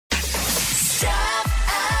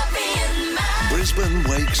Brisbane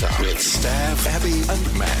Wakes Up with Stav, Abby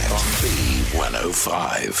and Matt on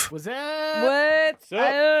B105. What's up? What's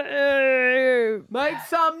up? Make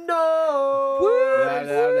some noise!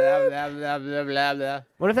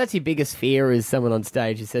 What if that's your biggest fear is someone on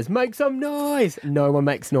stage who says, make some noise? No one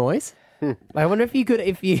makes noise. I wonder if you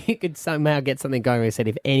could somehow get something going where you said,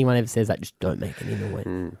 if anyone ever says that, just don't make any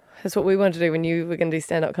noise. That's what we wanted to do when you were going to do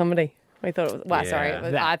stand-up comedy. We thought it was,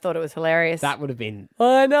 I thought it was hilarious. That would have been...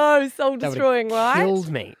 I know, soul-destroying, right?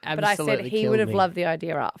 Killed me. But I said he would have loved the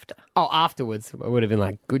idea after. Oh, afterwards, I would have been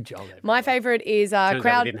like, good job. Everyone. My favourite is Turns out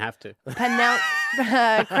crowd... we didn't have to.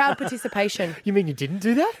 crowd participation. You mean you didn't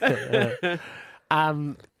do that?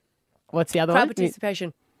 What's the other Crowd one?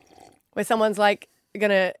 participation. Where someone's like,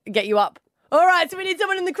 going to get you up. All right, so we need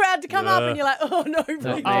someone in the crowd to come up, and you're like, oh, no, please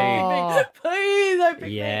don't pick me. Please don't pick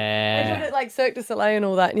me. Yeah. They do it like Cirque du Soleil and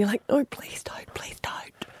all that, and you're like, no, please don't.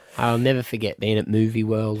 I'll never forget being at Movie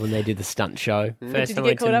World when they did the stunt show. First time I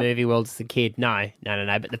went to Movie World as a kid. No.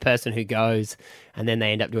 But the person who goes and then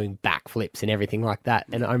they end up doing backflips and everything like that.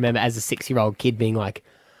 And I remember as a 6-year-old kid being like,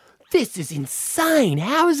 this is insane.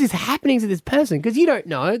 How is this happening to this person? Because you don't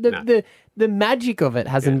know. The magic of it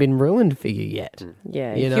hasn't been ruined for you yet.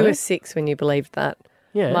 Yeah, you know? You were 6 when you believed that.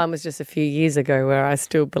 Yeah. Mine was just a few years ago where I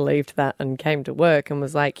still believed that and came to work and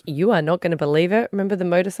was like, you are not going to believe it. Remember the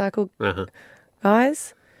motorcycle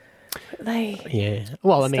guys? Yeah.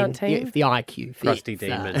 Well, I mean, if the IQ fits. Crusty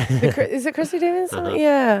Demon. Is it Crusty Demons?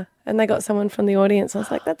 Yeah. And they got someone from the audience. I was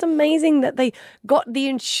like, that's amazing that they got the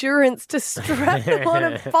insurance to strap them on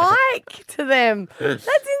a bike to them. That's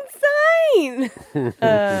insane.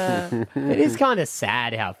 It is kind of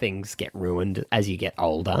sad how things get ruined as you get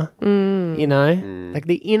older. You know? Like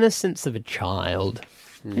the innocence of a child.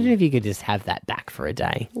 Imagine if you could just have that back for a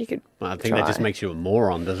day. You could. Well, I think that just makes you a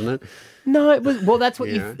moron, doesn't it? No, that's what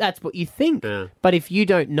you think. Yeah. But if you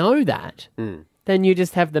don't know that, then you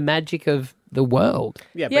just have the magic of the world.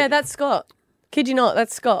 Yeah, that's Scott. Kid you not,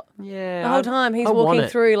 that's Scott. Yeah. The whole time he's walking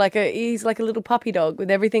through he's like a little puppy dog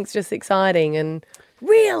with everything's just exciting and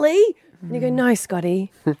really? And you go, no,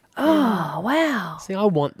 Scotty. Oh, wow. See,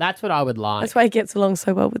 that's what I would like. That's why he gets along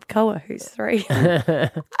so well with Koa, who's 3.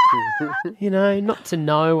 You know, not to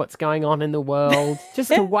know what's going on in the world,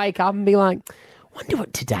 just to wake up and be like, wonder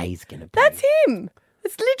what today's going to be. That's him.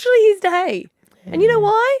 It's literally his day. And you know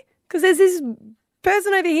why? Because there's this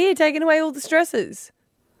person over here taking away all the stresses.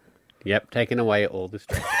 Yep, taking away all the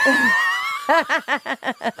stress.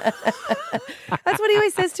 That's what he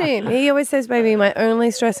always says to him. He always says, baby, my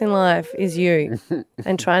only stress in life is you.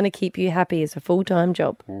 And trying to keep you happy is a full-time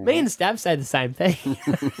job. Me and Stav say the same thing.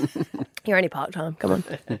 You're only part-time. Come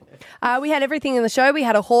on. We had everything in the show. We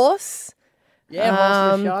had a horse. Yeah,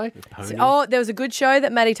 horse in the show. There was a good show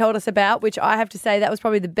that Maddie told us about, which I have to say that was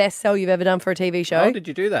probably the best sell you've ever done for a TV show. Oh, did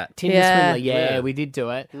you do that? Tinder Swindler, yeah, we did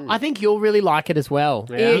do it. I think you'll really like it as well.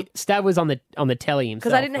 Yeah. Stav was on the telly himself.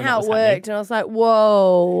 Because I didn't know how it worked, and I was like,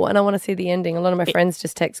 whoa, and I want to see the ending. A lot of my friends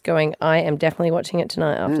just text going, I am definitely watching it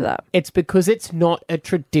tonight after that. It's because it's not a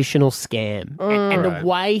traditional scam. And the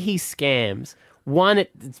way he scams, one,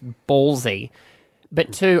 it's ballsy.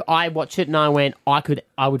 But 2, I watched it and I went, I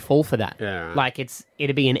would fall for that. Yeah, right. Like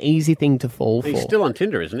it'd be an easy thing to fall for. He's still on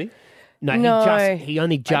Tinder, isn't he? No, he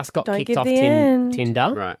only just got kicked off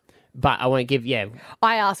Tinder. Right. But I won't give.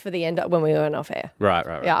 I asked for the end when we went off air.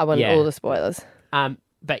 Right. Yeah, I wanted all the spoilers. But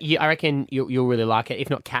I reckon you'll really like it. If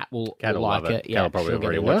not, Kat will like love it. Yeah, Kat probably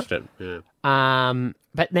already watched it. Yeah.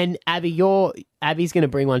 But then Abby's going to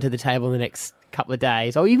bring one to the table in the next couple of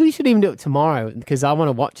days. Oh, we should even do it tomorrow because I want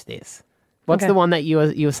to watch this. What's the one that you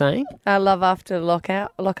were saying? Love After Lock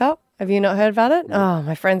Up. Have you not heard about it? Oh,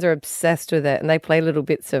 my friends are obsessed with it, and they play little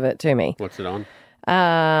bits of it to me. What's it on?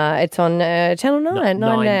 It's on Channel 9,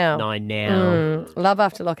 9 now. 9 now. Love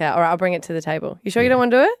After Lockout. All right, I'll bring it to the table. You sure you don't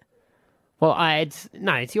want to do it? Well,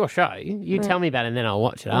 it's your show. You tell me about it and then I'll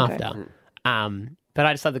watch it after. But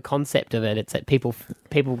I just love the concept of it. It's that people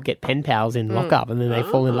get pen pals in lockup and then they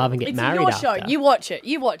fall in love and get married It's your show. You watch it.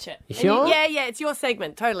 You sure? Yeah, it's your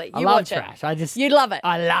segment. Totally. I love trash. You love it.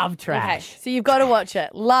 I love trash. Okay, so you've got to watch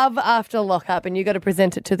it. Love After Lockup, and you've got to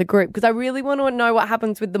present it to the group because I really want to know what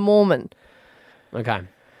happens with the Mormon. Okay.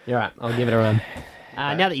 You're right. I'll give it a run.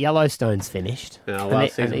 Now that Yellowstone's finished.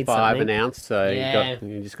 Season 5 announced, so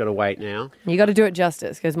you just got to wait now. You got to do it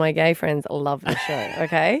justice because my gay friends love the show,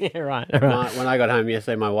 okay? Yeah, right. When I got home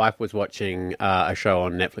yesterday, my wife was watching a show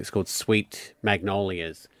on Netflix called Sweet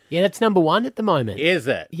Magnolias. Yeah, that's number 1 at the moment. Is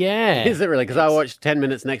it? Yeah. Is it really? Because I watched 10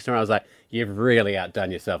 minutes next to her, I was like, you've really outdone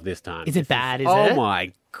yourself this time. Is it bad, is it? Oh,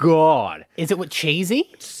 my God. Is it what, cheesy?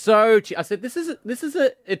 I said, this is an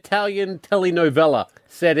Italian telenovela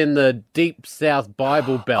set in the deep South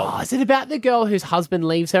Bible Belt. Oh, is it about the girl whose husband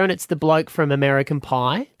leaves her and it's the bloke from American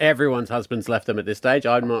Pie? Everyone's husband's left them at this stage.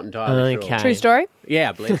 I'm not entirely Okay. sure. True story? Yeah,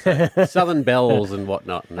 I believe so. Southern Belles and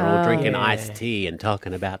whatnot. And they're all drinking iced tea and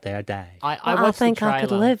talking about their day. I I watched think the I could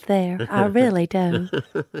trailer. live there. I really do.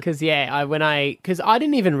 Because I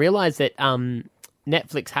didn't even realise that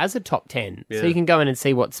Netflix has a top 10, so you can go in and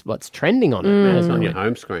see what's trending on it. It's on your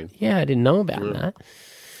home screen. Yeah, I didn't know about that.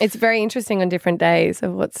 It's very interesting on different days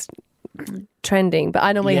of what's trending, but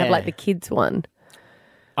I normally have Yeah. like the kids one.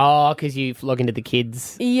 Oh, because you log into the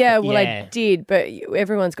kids. Yeah, well, Yeah. I did, but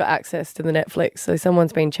everyone's got access to the Netflix, so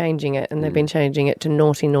someone's been changing it, and they've been changing it to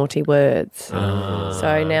naughty, naughty words.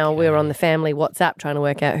 So now we're on the family WhatsApp trying to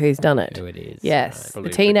work out who's done it. Who it is. Yes, Probably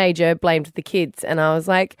the teenager blamed the kids, and I was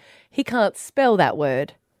like, he can't spell that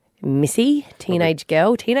word. Missy, teenage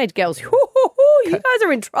girls, you guys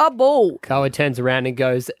are in trouble. Koa turns around and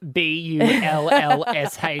goes, Bullshit.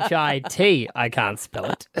 I can't spell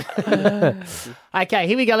it. Okay,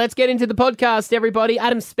 here we go. Let's get into the podcast, everybody.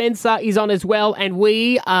 Adam Spencer is on as well, and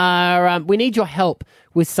we need your help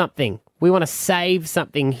with something. We want to save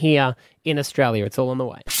something here in Australia. It's all on the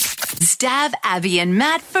way. Stab Abby and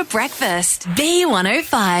Matt for breakfast.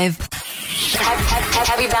 B105.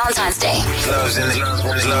 Happy Valentine's Day. Love's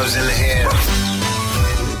in the air.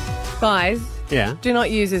 Guys, Yeah. do not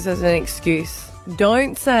use this as an excuse.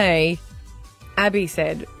 Don't say, Abby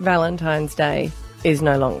said Valentine's Day is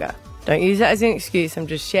no longer. Don't use that as an excuse. I'm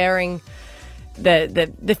just sharing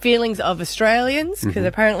the feelings of Australians, because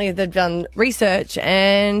apparently they've done research,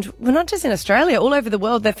 and well, not just in Australia, all over the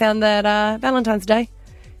world, they found that Valentine's Day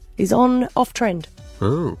is off trend.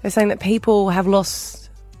 Oh. They're saying that people have lost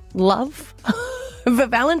love for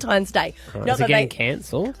Valentine's Day. Is it getting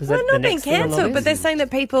cancelled? Is Well, that the not being next thing on the cancelled, but list? they're saying that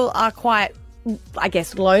people are quite, I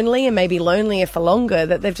guess, lonely and maybe lonelier for longer,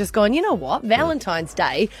 that they've just gone, you know what, Valentine's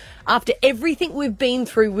Day, after everything we've been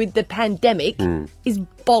through with the pandemic, is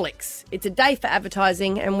bollocks. It's a day for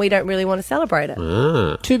advertising and we don't really want to celebrate it.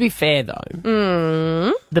 To be fair,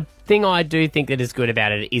 though, the thing I do think that is good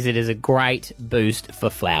about it is a great boost for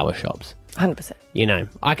flower shops. 100%. You know,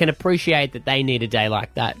 I can appreciate that they need a day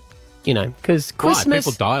like that, you know, because Why? Christmas...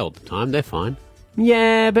 People die all the time. They're fine.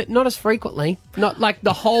 Yeah, but not as frequently. Not like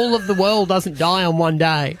the whole of the world doesn't die on one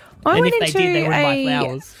day. I And went if they did, they into wouldn't buy a-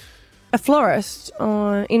 flowers. A florist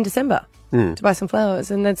in December to buy some flowers,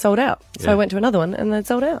 and they'd sold out. So I went to another one and they'd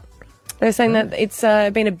sold out. They're saying that it's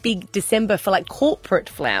been a big December for like corporate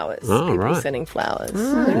flowers. Oh, people right. sending flowers.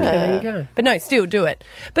 there you go. But no, still do it.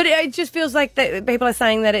 But it just feels like that people are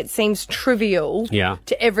saying that it seems trivial Yeah.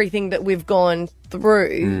 to everything that we've gone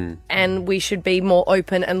through, and we should be more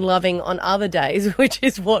open and loving on other days, which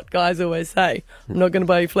is what guys always say. I'm not going to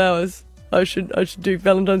buy you flowers. I should do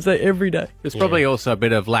Valentine's Day every day. There's probably also a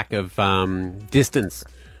bit of lack of distance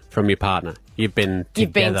from your partner. You've been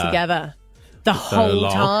together. The whole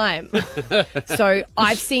long. time. So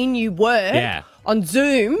I've seen you work Yeah. on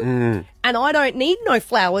Zoom, and I don't need no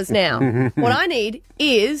flowers now. What I need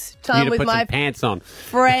is You time need to with put my some pants on.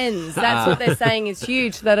 friends. That's what they're saying is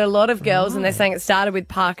huge. That a lot of girls, and they're saying it started with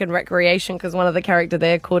Park and Recreation, because one of the character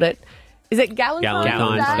there called it, is it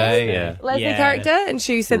Galentine's Day, yeah. Leslie Yeah. character, and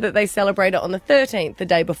she said that they celebrate it on the 13th, the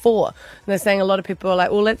day before. And they're saying a lot of people are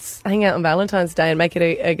like, well, let's hang out on Valentine's Day and make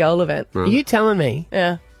it a girl event. Are you telling me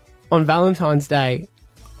Yeah. on Valentine's Day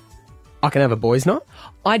I can have a boys' night?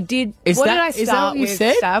 I did. Is what that- did I is that start what you with,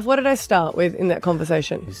 said? Stav? What did I start with in that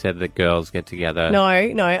conversation? You said that girls get together. No,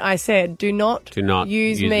 I said do not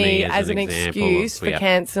use me as an excuse for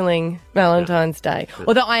cancelling Valentine's Day.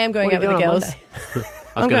 Although I am going What out are with you the doing on girls. Monday?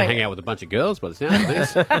 I was I'm going going- to hang out with a bunch of girls by the sound of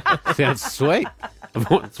this. Sounds sweet.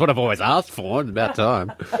 It's what I've always asked for. It's about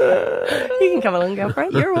time. You can come along,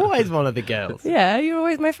 girlfriend. You're always one of the girls. Yeah, you're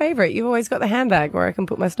always my favourite. You've always got the handbag where I can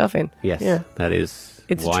put my stuff in. Yes, Yeah. that is.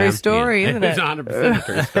 It's a why true I'm story, here. isn't it? It's 100%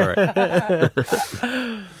 a true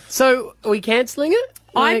story. So, are we cancelling it?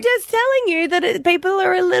 I'm just telling you that people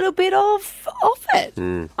are a little bit off it.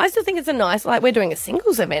 I still think it's a nice, like we're doing a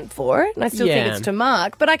singles event for it, and I still think Yeah. it's to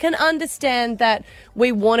mark. But I can understand that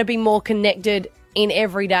we want to be more connected in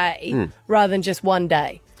every day rather than just one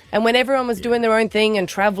day. And when everyone was doing their own thing and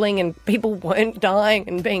travelling and people weren't dying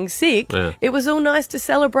and being sick, it was all nice to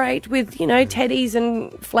celebrate with, teddies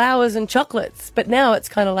and flowers and chocolates. But now it's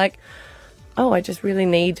kind of like, oh, I just really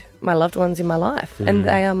need my loved ones in my life, and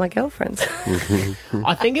they are my girlfriends.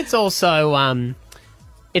 I think it's also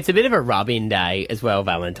it's a bit of a rub-in day as well,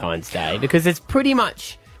 Valentine's Day, because it's pretty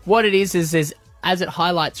much what it is as it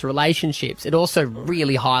highlights relationships, it also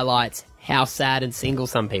really highlights how sad and single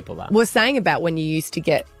some people are. Was saying about when you used to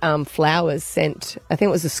get flowers sent. I think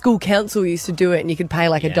it was the school council used to do it, and you could pay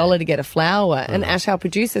like $1 to get a flower. And Ash, our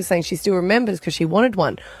producer, is saying she still remembers because she wanted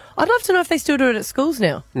one. I'd love to know if they still do it at schools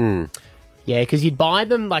now. Yeah, because you'd buy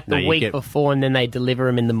them like the week before, and then they deliver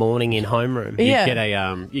them in the morning in homeroom.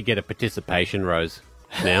 You get a participation rose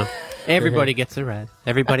now. Everybody gets a rose.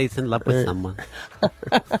 Everybody's in love with someone.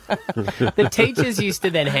 The teachers used to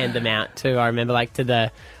then hand them out too. I remember, like I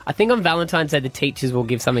think on Valentine's Day, the teachers will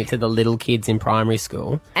give something to the little kids in primary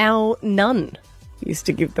school. Our nun used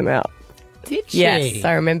to give them out. Did she? Yes,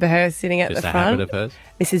 I remember her sitting at Just the a front. habit of hers.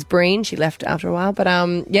 Mrs. Breen, she left after a while, but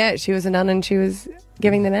yeah, she was a nun and she was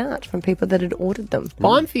giving them out from people that had ordered them.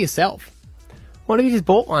 Buy them for yourself. What if you just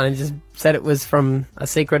bought one and just said it was from a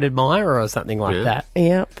secret admirer or something like that?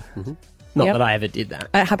 Yep. Not that I ever did that.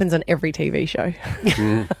 It happens on every TV show.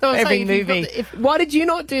 Every movie. Why did you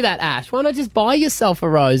not do that, Ash? Why not just buy yourself a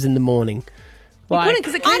rose in the morning?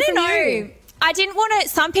 Because it came I don't from know. you. I didn't want to.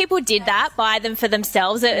 Some people did that, buy them for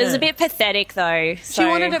themselves. It was a bit pathetic, though. She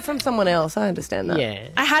wanted it from someone else. I understand that. Yeah.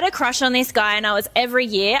 I had a crush on this guy, and every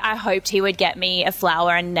year I hoped he would get me a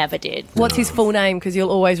flower, and never did. What's his full name? Because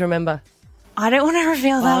you'll always remember. I don't want to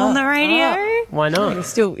reveal that on the radio. Why not? You're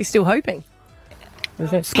still hoping.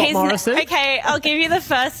 Scott Morrison? Okay, I'll give you the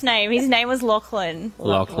first name. His name was Lachlan.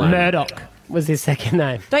 Murdoch was his second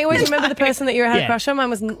name. Don't you always remember the person that you had a Yeah. crush on? Mine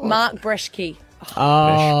was Mark Breschke.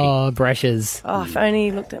 Oh, Bresches. Oh, if only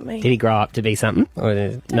he looked at me. Did he grow up to be something? Or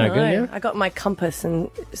is it no good now? I got my compass and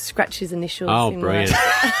scratched his initials. Oh, in brilliant.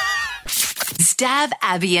 Stab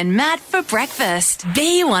Abby and Matt for breakfast.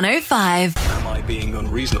 B105. Am I being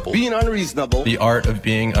unreasonable? Being unreasonable. The art of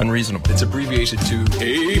being unreasonable. It's abbreviated to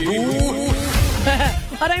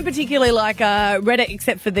I don't particularly like Reddit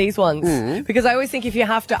except for these ones because I always think if you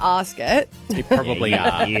have to ask it, You probably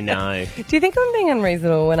are. You know. do you think I'm being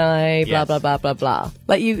unreasonable when I blah Yes. blah blah blah blah?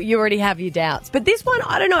 Like you already have your doubts, but this one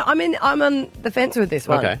I don't know. I'm on the fence with this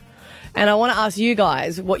one. Okay. And I want to ask you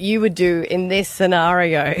guys what you would do in this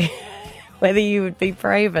scenario, whether you would be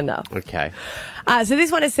brave enough. Okay. So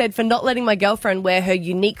this one is said for not letting my girlfriend wear her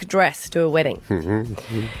unique dress to a wedding.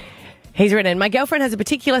 He's written, my girlfriend has a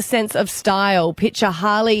particular sense of style. Picture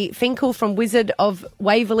Harley Finkel from Wizard of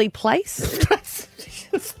Waverly Place.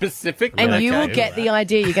 Specific. And you will get the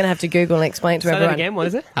idea. You're going to have to Google and explain it to Say that everyone. again. What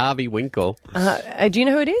is it? Harvey Winkle. Do you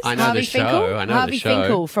know who it is? I know Harvey the show. Finkel? I know Harvey the show.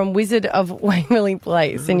 Finkel from Wizard of Waverly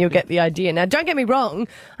Place, and you'll get the idea. Now, don't get me wrong.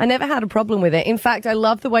 I never had a problem with it. In fact, I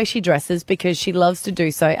love the way she dresses because she loves to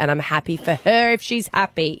do so, and I'm happy for her if she's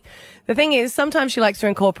happy. The thing is, sometimes she likes to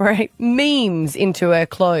incorporate memes into her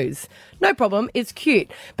clothes. No problem, it's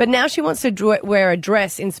cute. But now she wants to wear a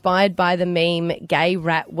dress inspired by the meme Gay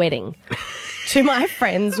Rat Wedding to my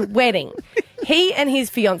friend's wedding. He and his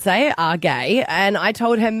fiancée are gay, and I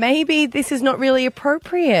told her maybe this is not really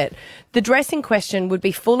appropriate. The dress in question would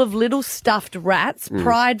be full of little stuffed rats,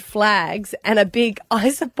 pride flags, and a big I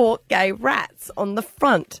support gay rats on the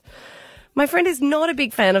front. My friend is not a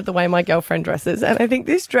big fan of the way my girlfriend dresses, and I think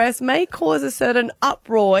this dress may cause a certain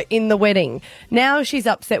uproar in the wedding. Now she's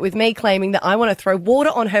upset with me, claiming that I want to throw water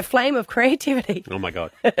on her flame of creativity. Oh, my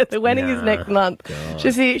God. The wedding is next month.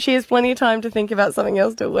 She has plenty of time to think about something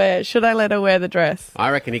else to wear. Should I let her wear the dress? I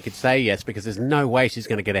reckon he could say yes because there's no way she's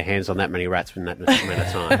going to get her hands on that many rats in that amount of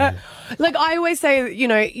time. Like I always say, you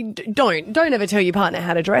know, don't ever tell your partner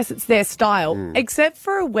how to dress. It's their style. Except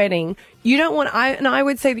for a wedding, you don't want. I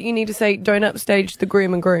would say that you need to say, don't upstage the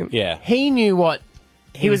groom and groom. Yeah. He knew what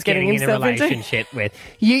he was getting getting in a himself into. relationship with.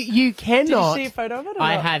 You cannot. Did you see a photo of it or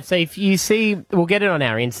I not? have. So if you see, we'll get it on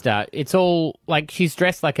our Insta. It's all like she's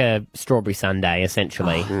dressed like a strawberry sundae,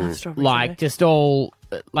 essentially. Strawberry Like sundae. just all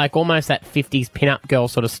like almost that 50s pin-up girl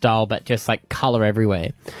sort of style, but just like colour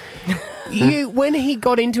everywhere. When he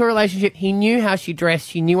got into a relationship, he knew how she dressed.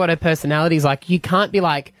 She knew what her personality is like. You can't be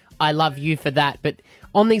like, I love you for that, but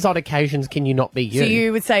on these odd occasions, can you not be you? So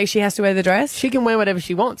you would say she has to wear the dress? She can wear whatever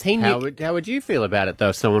she wants. He knew. How would you feel about it, though,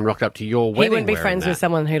 if someone rocked up to your wedding He wouldn't be wearing friends that? with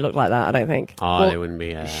someone who looked like that, I don't think. Oh, they wouldn't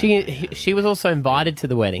be... She was also invited to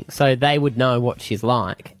the wedding, so they would know what she's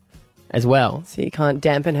like as well. So you can't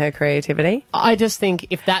dampen her creativity? I just think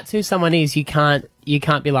if that's who someone is, you can't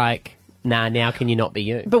be like, nah, now can you not be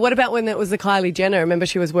you? But what about when it was the Kylie Jenner? Remember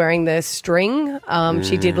she was wearing the string?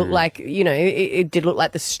 She did look like, you know, it did look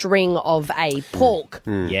like the string of a pork.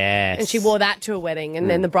 Yes. And she wore that to a wedding. And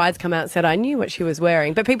then the brides come out and said, I knew what she was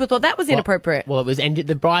wearing. But people thought that was inappropriate. Well, it was, and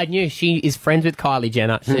the bride knew she is friends with Kylie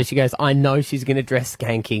Jenner, so she goes, I know she's going to dress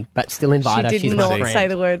skanky, but still invite her. She did She's my not friend. say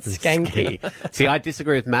the word skanky. See, I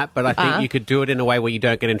disagree with Matt, but I think you could do it in a way where you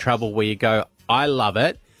don't get in trouble, where you go, I love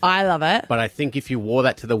it, I love it. but I think if you wore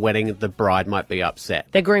that to the wedding, the bride might be upset.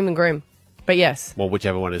 They're groom and groom. but yes. Well,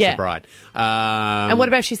 whichever one is Yeah. the bride. And what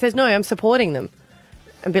about if she says, no, I'm supporting them?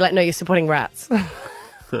 And be like, no, you're supporting rats.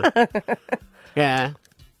 Yeah.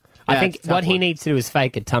 I think what he needs to do is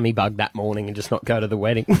fake a tummy bug that morning and just not go to the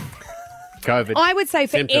wedding. COVID. I would say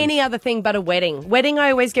for symptoms. any other thing but a wedding. Wedding,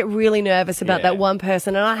 I always get really nervous about that one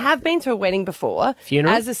person. And I have been to a wedding before.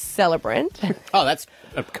 Funeral? As a celebrant. Oh, that's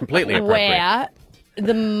completely appropriate. Where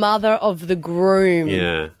the mother of the groom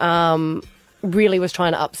really was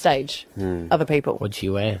trying to upstage other people. What'd she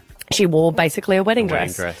wear? She wore basically a wedding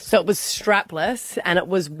dress. dress. So it was strapless and it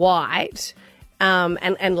was white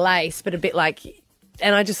and lace, but a bit like...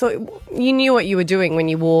 And I just thought you knew what you were doing when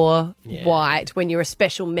you wore white, when you're a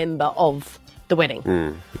special member of the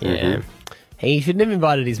wedding. Yeah. He shouldn't have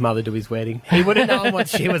invited his mother to his wedding. He would have known what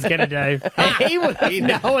she was going to do. He would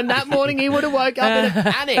have known. That morning he would have woke up in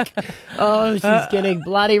a panic. Oh, she's getting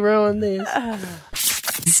bloody ruined this.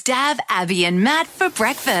 Stab Abby and Matt for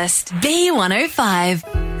breakfast.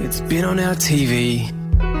 B105. It's been on our TV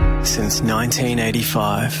since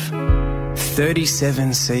 1985.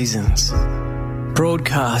 37 seasons.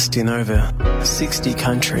 Broadcast in over 60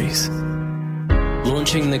 countries.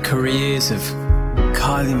 Launching the careers of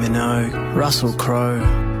Kylie Minogue, Russell Crowe,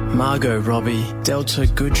 Margot Robbie, Delta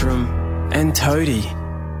Goodrum, and Toadie.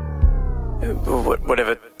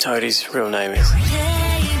 Whatever Toadie's real name is.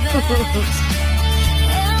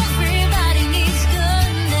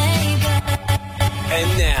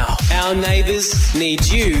 And now, our neighbours need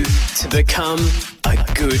you to become a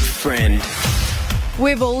good friend.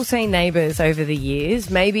 We've all seen Neighbours over the years.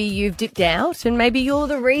 Maybe you've dipped out and maybe you're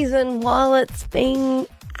the reason while it's being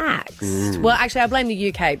axed. Well, actually, I blame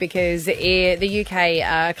the UK because the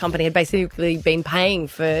UK company had basically been paying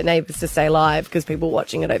for Neighbours to stay live because people were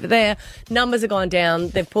watching it over there. Numbers have gone down.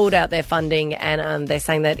 They've pulled out their funding and they're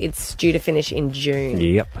saying that it's due to finish in June.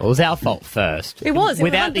 Yep. It was our fault first. It was.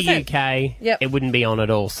 Without the 100%. UK, Yep. it wouldn't be on at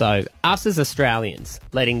all. So us as Australians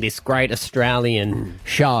letting this great Australian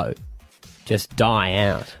show just die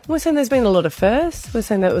out. We're saying there's been a lot of firsts. We're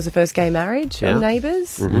saying that it was the first gay marriage on Neighbours.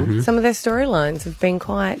 Some of their storylines have been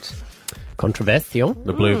quite... Controversial.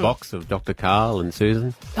 The blue box of Dr. Carl and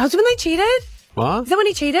Susan. That's when they cheated? What? Is that when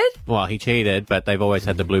he cheated? Well, he cheated, but they've always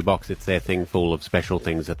had the blue box. It's their thing full of special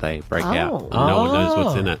things that they break out. And no one knows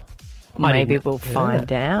what's in it. Maybe we'll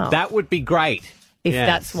find out. That would be great. If Yes.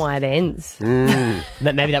 that's why it ends.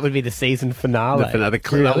 Maybe that would be the season finale. Leave it on a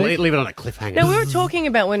cliffhanger. Now, we were talking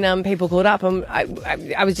about when people called up, I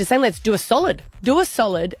was just saying, let's do a solid. Do a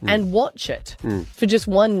solid and watch it for just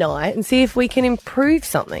one night and see if we can improve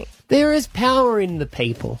something. There is power in the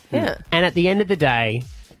people. Yeah. And at the end of the day,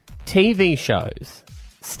 TV shows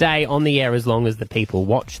stay on the air as long as the people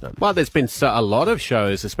watch them. Well, there's been a lot of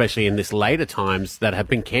shows, especially in this later times, that have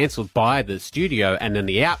been cancelled by the studio, and then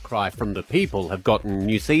the outcry from the people have gotten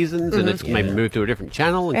new seasons, and it's maybe moved to a different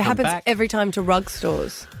channel and It come happens back. every time to rug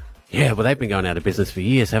stores. Yeah, well, they've been going out of business for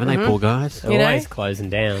years, haven't they, poor guys? They're You know? always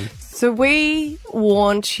closing down. So we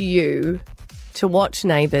want you to watch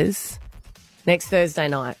Neighbours next Thursday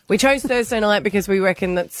night. We chose Thursday night because we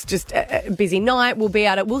reckon that's just a busy night. We'll be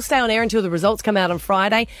we'll stay on air until the results come out on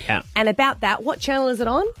Friday. Yeah. And about that, what channel is it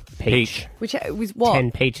on? Peach. Which was what?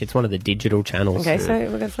 10 Peach. It's one of the digital channels. Okay, so we're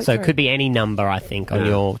going to flick So it through. could be any number, I think, on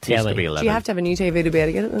your Used to telly. be Do 11. you have to have a new TV to be able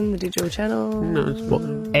to get it on the digital channel?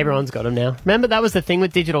 Well, everyone's got them now. Remember, that was the thing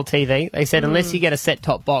with digital TV. They said unless you get a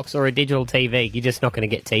set-top box or a digital TV, you're just not going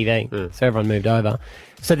to get TV. So everyone moved over.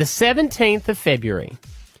 So the 17th of February,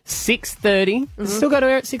 6:30. Does it still go to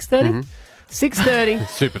air at 6:30? 6:30.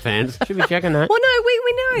 Super fans. Should be checking that. Well, no,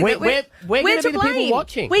 we know. We're- that we're gonna to be the people blame.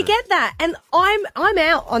 watching. We get that, and I'm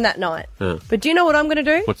out on that night. But do you know what I'm going to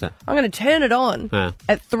do? What's that? I'm going to turn it on Yeah.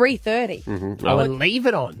 at 3:30. Oh, and leave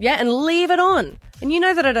it on. Yeah, and leave it on. And you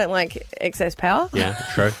know that I don't like excess power. Yeah,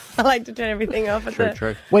 true. I like to turn everything off at the...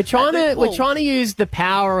 True. We're trying Well- to use the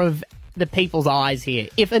power of the people's eyes here.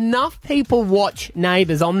 If enough people watch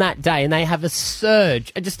Neighbours on that day and they have a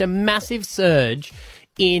surge, just a massive surge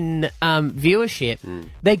in viewership,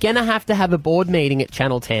 they're going to have a board meeting at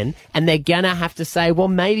Channel 10 and they're going to have to say, well,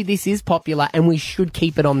 maybe this is popular and we should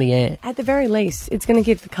keep it on the air. At the very least, it's going to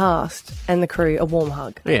give the cast and the crew a warm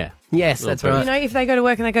hug. Yeah. Yes, that's Well, right. You know, if they go to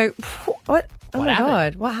work and they go, what? Oh What my happened?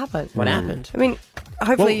 God, what happened? What happened? I mean, Well,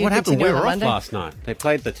 hopefully you what happened? continue We on were off Monday. last night. They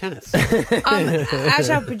played the tennis. Ash,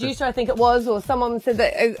 our producer, I think it was, or someone said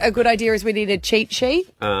that a good idea is we need a cheat sheet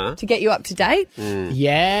to get you up to date.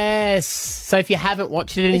 Yes. So if you haven't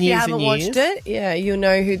watched it in If you years haven't and years, watched it, yeah, you'll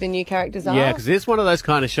know who the new characters are. Yeah, because it's one of those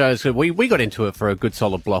kind of shows. So we got into it for a good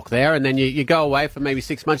solid block there, and then you go away for maybe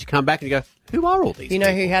 6 months, you come back and you go, who are all these You know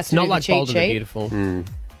people? who has to not do like the cheat Bold and the sheet? Beautiful.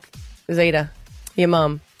 Zeta, your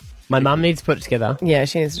mum. My mum needs to put it together. Yeah,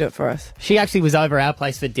 she needs to do it for us. She actually was over our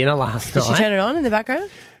place for dinner last night. Did she turn it on in the background?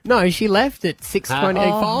 No, she left at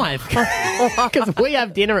 6:25 because we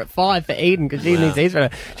have dinner at 5 for Eden because she needs Easter.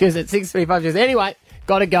 She was at 6:25. She goes, anyway,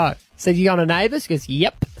 got to go. Said, you going to Neighbours? She goes,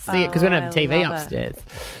 yep. See it because we don't have a TV upstairs.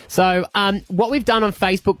 So what we've done on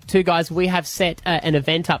Facebook too, guys, we have set an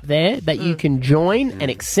event up there that you can join and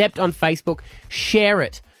accept on Facebook. Share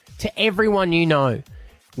it to everyone you know.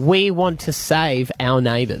 We want to save our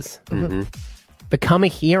neighbours. Mm-hmm. Become a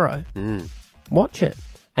hero. Watch it.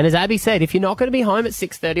 And as Abby said, if you're not going to be home at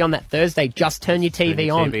 6:30 on that Thursday, just turn your TV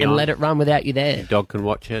on and let it run without you there. Your dog can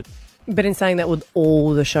watch it. But in saying that, would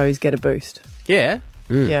all the shows get a boost? Yeah.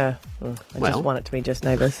 Yeah. I just want it to be just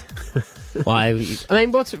Neighbours. Why? I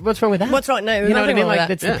mean, what's wrong with that? What's right? No, you know what I mean? Like,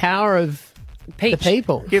 that's the power of the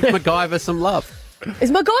people. Give MacGyver some love.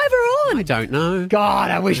 Is MacGyver on? I don't know.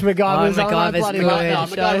 God, I wish MacGyver was on. MacGyver's good.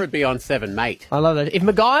 MacGyver would be on 7, mate. I love that. If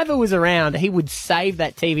MacGyver was around, he would save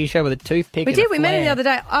that TV show with a toothpick. We did. We met him the other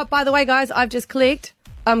day. Oh, by the way, guys, I've just clicked.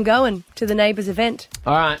 I'm going to the Neighbours event.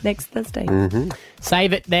 All right. Next Thursday.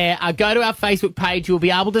 Save it there. Go to our Facebook page. You'll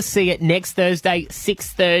be able to see it next Thursday,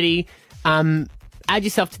 6:30. Add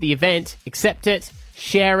yourself to the event. Accept it.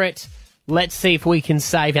 Share it. Let's see if we can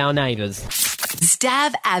save our neighbours.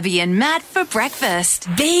 Stab Abby and Matt for breakfast.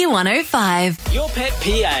 B105. Your Pet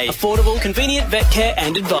PA. Affordable, convenient vet care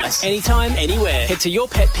and advice. Anytime, anywhere. Head to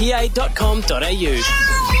yourpetpa.com.au.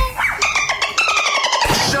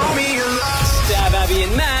 Show me your love. Stab Abby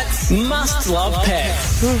and Matt's Must Love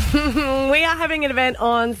Pets. We are having an event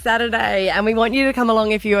on Saturday and we want you to come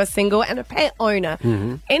along if you are single and a pet owner.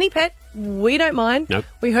 Any pet, we don't mind. Nope.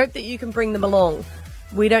 We hope that you can bring them along.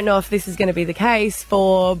 We don't know if this is going to be the case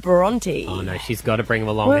for Bronte. Oh, no, she's got to bring them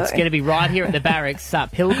along. It's going to be right here at the barracks,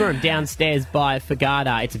 Pilgrim, downstairs by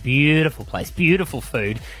Fagata. It's a beautiful place, beautiful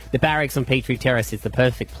food. The barracks on Petrie Terrace is the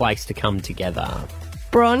perfect place to come together.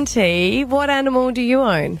 Bronte, what animal do you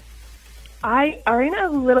own? I own a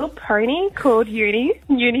little pony called Uni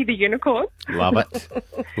the unicorn. Love it.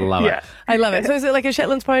 Love it. I love it. So is it like a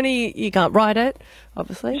Shetland pony? You can't ride it,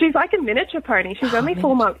 obviously. She's like a miniature pony. She's only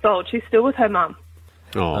 4 months old. She's still with her mum.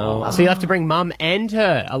 Oh. So you have to bring Mum and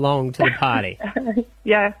her along to the party.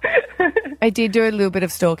 Yeah. I did do a little bit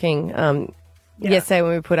of stalking yesterday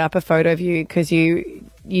when we put up a photo of you because you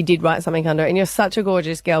did write something under it, and you're such a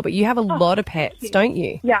gorgeous girl, but you have a lot of pets, don't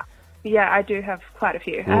you? Yeah. Yeah, I do have quite a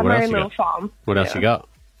few. I have my own little farm. What else you got?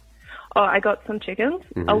 Oh, I got some chickens,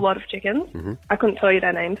 a lot of chickens. I couldn't tell you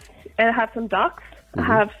their names. And I have some ducks. I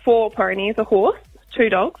have 4 ponies, a horse, 2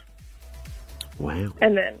 dogs. Wow.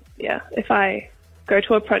 And then, if I go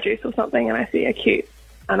to a produce or something and I see a cute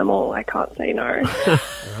animal, I can't say no.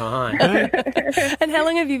 Right. And how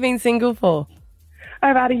long have you been single for?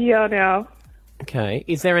 About a year now. Okay.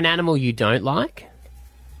 Is there an animal you don't like?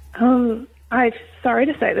 I'm sorry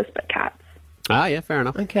to say this, but cats. Ah, yeah, fair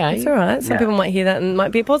enough. Okay. It's all right. Some people might hear that and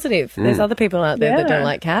might be positive. There's other people out there that don't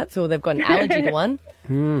like cats or they've got an allergy to one.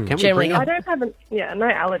 Can we Generally, bring I don't have no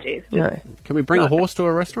allergies. No. Can we bring a horse to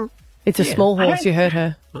a restaurant? It's a small horse. You heard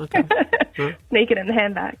her. Okay. Sneak it in the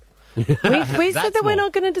handbag. We said that we're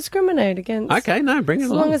not going to discriminate against. Okay, no, bring it As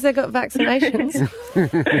along. long as they've got vaccinations,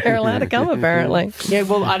 they're allowed to come, apparently. Yeah,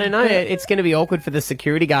 well, I don't know. It's going to be awkward for the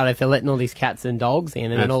security guard if they're letting all these cats and dogs in,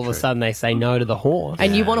 and then That's all of a true. sudden they say no to the horse.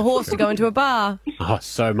 And you want a horse to go into a bar. Oh,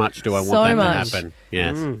 so much do I want So that much. to happen.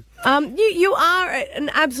 Yes. You are an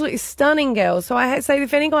absolutely stunning girl. So I say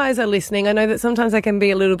if any guys are listening, I know that sometimes they can be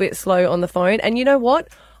a little bit slow on the phone. And you know what?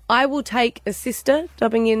 I will take a sister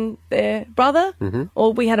dubbing in their brother.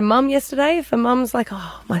 Or we had a mum yesterday. If a mum's like,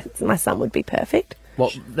 oh, my son would be perfect.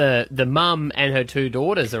 Well, the mum and her 2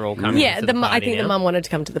 daughters are all coming. Yeah, to the party I think now. the mum wanted to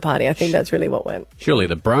come to the party. I think that's really what went. Surely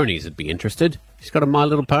the bronies would be interested. She's got a My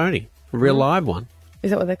Little Pony, a real live one.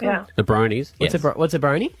 Is that what they're called? Yeah. The bronies. What's yes. what's a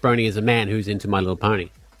brony? Brony is a man who's into My Little Pony.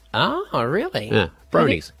 Oh, really? Yeah,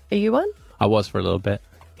 bronies. Are you one? I was for a little bit.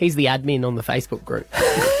 He's the admin on the Facebook group.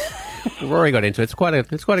 Rory got into it. It's quite a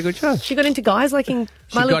good show. She got into guys liking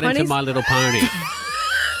She My Little got into Ponies? My Little Pony.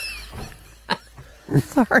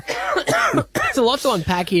 Sorry. There's a lot to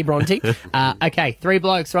unpack here, Bronte. Okay, 3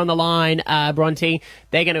 blokes are on the line, Bronte.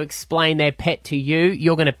 They're going to explain their pet to you.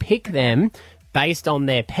 You're going to pick them based on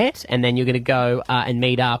their pet, and then you're going to go and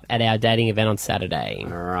meet up at our dating event on Saturday.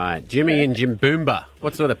 All right, Jimmy and Jim Boomba.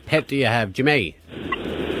 What sort of pet do you have, Jimmy?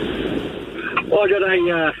 Well, I got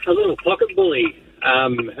a little pocket bully.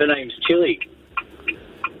 Her name's Chili.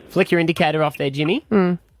 Flick your indicator off there, Jimmy.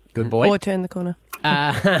 Good boy. Or turn the corner.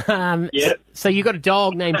 Yeah. So you got a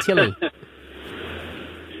dog named Tilly.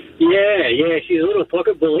 Yeah, she's a little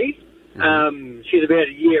pocket bully. She's about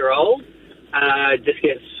a year old. Just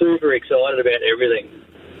gets super excited about everything.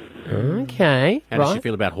 Okay. How does she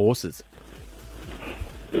feel about horses?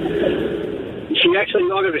 She actually, I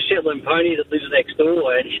got a Shetland pony that lives next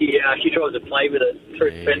door, and she tries to play with it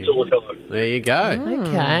through the fence all the time. There you go.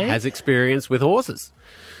 Okay. Has experience with horses.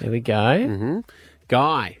 There we go.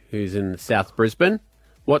 Guy, who's in South Brisbane,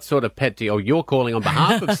 what sort of pet do you... Oh, you're calling on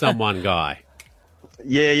behalf of someone, Guy.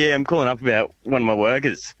 Yeah, I'm calling up about one of my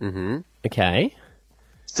workers. Okay.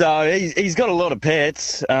 So he's got a lot of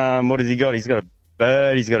pets. What has he got? He's got a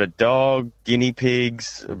bird, he's got a dog, guinea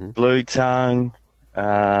pigs, a blue tongue,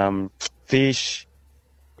 fish.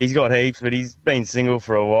 He's got heaps, but he's been single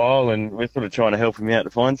for a while, and we're sort of trying to help him out to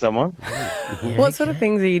find someone. What sort of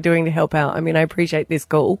things are you doing to help out? I mean, I appreciate this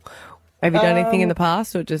call. Have you done anything in the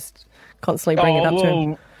past, or just constantly bring it up to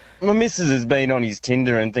him? My missus has been on his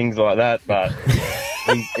Tinder and things like that, but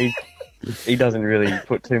he doesn't really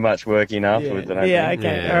put too much work in afterwards. I don't think.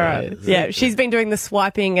 Okay, all right. Yeah, she's been doing the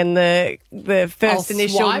swiping and the first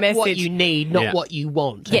initial swipe message. what you need, not what you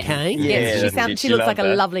want. Yes. Okay. Yes, Yeah, she looks like a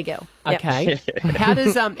that. lovely girl. Yep. Okay. How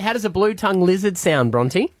does a blue tongue lizard sound,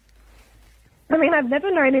 Bronte? I mean, I've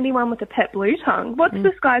never known anyone with a pet blue tongue. What's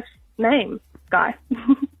this guy's name, Guy?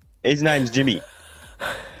 His name's Jimmy.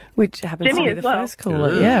 Which happens Jimmy to be as the well. first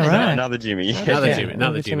caller. Yeah, right. Another Jimmy.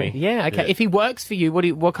 Another Jimmy. Yeah. Okay. If he works for you,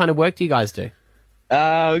 what kind of work do you guys do?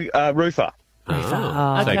 Roofer. So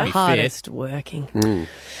the he'd be hardest working.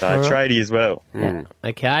 So tradie as well.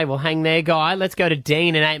 Okay. Well, hang there, Guy. Let's go to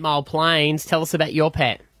Dean in 8 Mile Plains. Tell us about your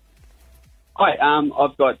pet. Hi,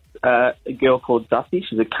 I've got a girl called Dusty.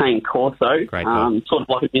 She's a cane corso, Great dog. sort of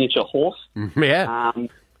like a miniature horse. Yeah.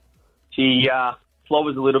 She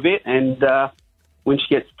slobbers a little bit, and when she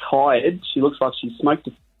gets tired, she looks like she's smoked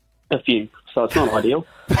a few, so it's not ideal.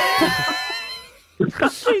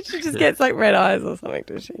 She just gets like red eyes or something,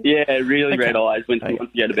 does she? Yeah, really red eyes when she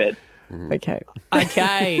wants to go to bed. Okay.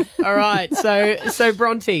 Okay. All right. So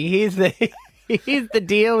Bronte, here's the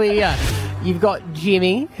deal here. You've got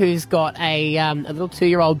Jimmy, who's got a little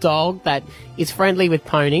 2-year-old dog that is friendly with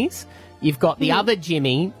ponies. You've got the other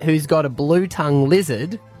Jimmy, who's got a blue tongue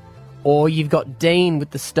lizard, or you've got Dean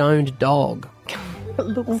with the stoned dog.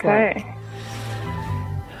 Okay.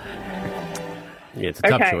 Yeah, it's a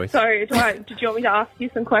tough Okay, choice. so did you want me to ask you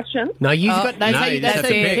some questions? No, you've got. That's no, how you. you That's just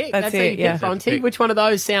how you have to pick. pick. That's how you pick, Bronte. Which one of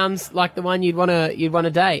those sounds like the one you'd want to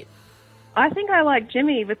date? I think I like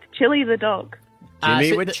Jimmy with Chili the dog.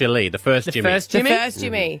 Jimmy with Chili, the first Jimmy. The first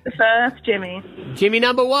Jimmy. The first Jimmy. Jimmy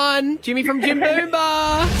number 1, Jimmy from Jim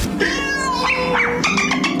Boomba.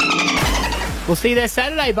 We'll see you there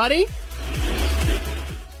Saturday, buddy.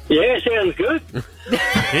 Yeah, sounds good.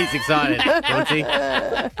 He's excited, Bronte.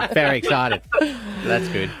 Very excited. That's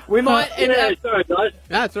good. We might. Sorry, guys.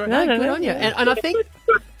 That's all right. No, good on you. And I think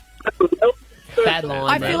bad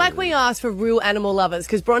line. I feel like we asked for real animal lovers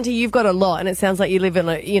because Bronte, you've got a lot, and it sounds like you live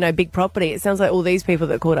in a big property. It sounds like all these people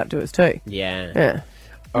that called up to us too. Yeah.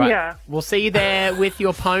 All right. Yeah. We'll see you there with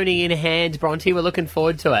your pony in hand, Bronte. We're looking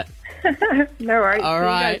forward to it. No worries. All See you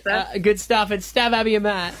right. guys there. Good stuff. It's Stab Abby and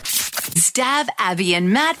Matt. Stab Abby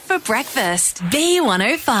and Matt for breakfast.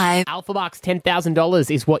 B105. Alpha Bucks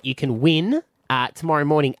 $10,000 is what you can win. Tomorrow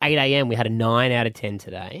morning, 8 a.m. We had a 9 out of 10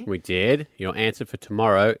 today. We did. Your answer for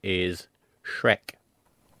tomorrow is Shrek.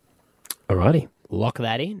 Alrighty. Lock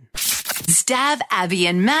that in. Stab Abby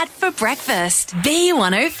and Matt for breakfast.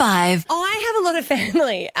 B105. I have a lot of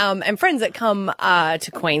family and friends that come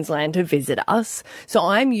to Queensland to visit us. So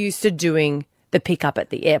I'm used to doing the pickup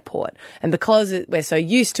at the airport. And because we're so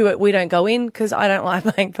used to it, we don't go in because I don't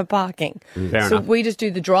like paying for parking. Fair so enough. we just do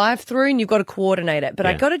the drive-through and you've got to coordinate it. But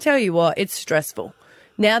I got to tell you what, it's stressful.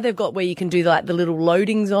 Now they've got where you can do the little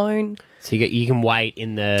loading zone. So you can wait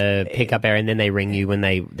in the pickup area and then they ring you when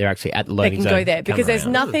they're actually at the loading zone. They can go there because there's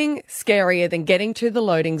nothing scarier than getting to the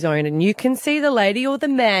loading zone and you can see the lady or the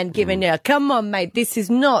man giving out, come on, mate, this is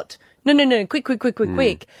not... No,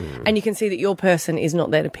 quick. And you can see that your person is not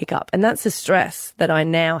there to pick up. And that's the stress that I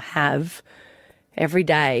now have every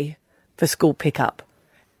day for school pickup.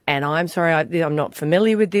 And I'm sorry, I'm not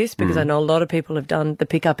familiar with this because I know a lot of people have done the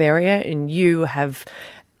pickup area and you have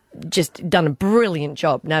just done a brilliant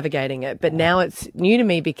job navigating it. But now it's new to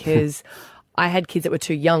me because I had kids that were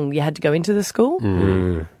too young. You had to go into the school,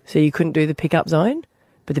 so you couldn't do the pickup zone.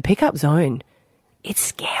 But the pickup zone, it's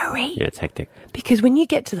scary. Yeah, it's hectic. Because when you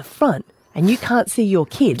get to the front and you can't see your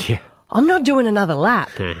kid, I'm not doing another lap,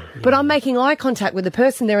 but I'm making eye contact with the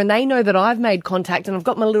person there and they know that I've made contact and I've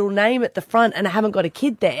got my little name at the front and I haven't got a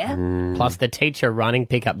kid there. Plus the teacher running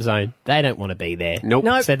pickup zone, they don't want to be there. Nope.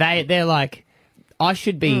 So they're like, I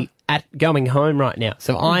should be going home right now.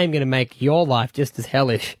 So I am going to make your life just as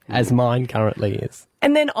hellish as mine currently is.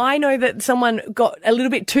 And then I know that someone got a little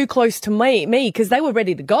bit too close to me because they were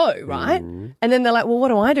ready to go, right? And then they're like, well, what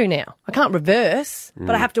do I do now? I can't reverse,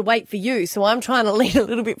 but I have to wait for you. So I'm trying to lean a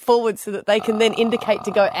little bit forward so that they can then indicate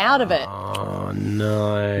to go out of it. Oh,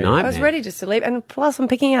 no. I was ready just to leave. And plus I'm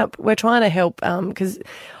picking up, we're trying to help because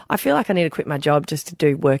I feel like I need to quit my job just to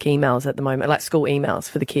do work emails at the moment, like school emails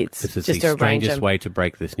for the kids. This is just the to arrange strangest them. way to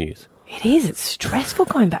break this news. It is. It's stressful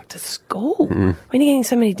going back to school. When you're getting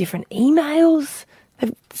so many different emails.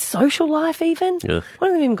 Social life even? Ugh. One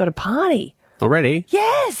of them even got a party. Already?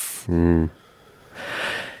 Yes.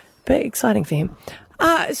 But exciting for him.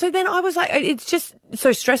 So then I was like, it's just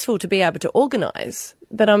so stressful to be able to organise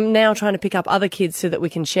that I'm now trying to pick up other kids so that we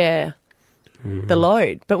can share the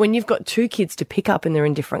load. But when you've got 2 kids to pick up and they're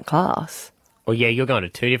in different class. Well, yeah, you're going to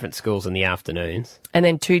 2 different schools in the afternoons. And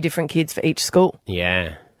then 2 different kids for each school.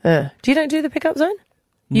 Yeah. You don't do the pickup zone?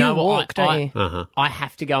 You walk, don't you? I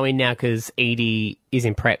have to go in now because Edie is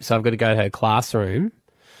in prep, so I've got to go to her classroom.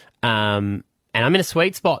 And I'm in a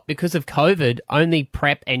sweet spot because of COVID. Only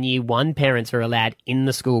prep and year 1 parents are allowed in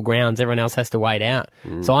the school grounds. Everyone else has to wait out.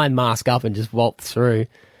 So I mask up and just waltz through.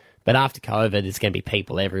 But after COVID, there's going to be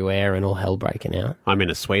people everywhere and all hell breaking out. I'm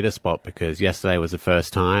in a sweeter spot because yesterday was the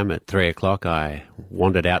first time at 3 o'clock I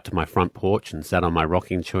wandered out to my front porch and sat on my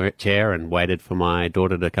rocking chair and waited for my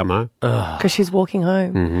daughter to come home. Because she's walking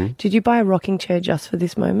home. Did you buy a rocking chair just for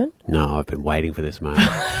this moment? No, I've been waiting for this moment.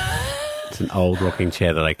 It's an old rocking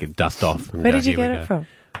chair that I could dust off. And Where go, did you "Here we get go." it from?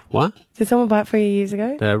 What? Did someone buy it for you years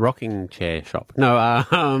ago? The rocking chair shop. No,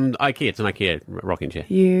 IKEA. It's an IKEA rocking chair.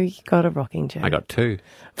 You got a rocking chair. I got 2.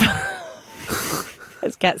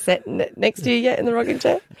 Has Kat sat next to you yet in the rocking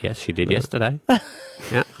chair? Yes, she did yesterday.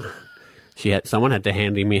 Yeah. Someone had to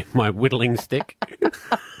hand me my whittling stick.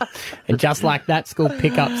 And just like that, school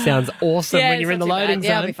pickup sounds awesome when you're in the loading Yeah,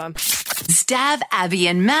 zone. it'll be fun. Stab Abby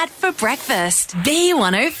and Matt for breakfast.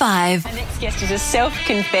 B105. Our next guest is a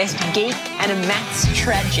self-confessed geek and a maths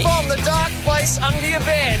tragic. From the dark place under your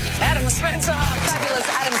bed, Adam Spencer. Fabulous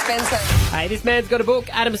Adam Spencer. Hey, this man's got a book,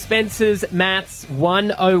 Adam Spencer's Maths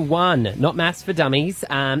 101. Not Maths for Dummies.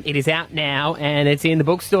 It is out now, and it's in the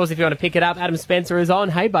bookstores if you want to pick it up. Adam Spencer is on.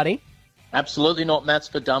 Hey, buddy. Absolutely not maths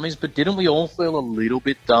for dummies, but didn't we all feel a little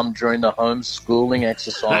bit dumb during the homeschooling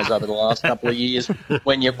exercise over the last couple of years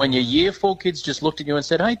when your year 4 kids just looked at you and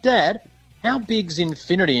said, "Hey, Dad, how big's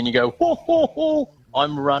infinity?" And you go, "Ho, ho, ho,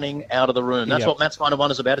 I'm running out of the room." That's what Maths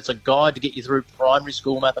 101 is about. It's a guide to get you through primary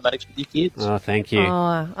school mathematics with your kids. Oh, thank you.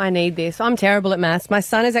 Oh, I need this. I'm terrible at maths. My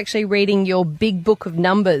son is actually reading your big book of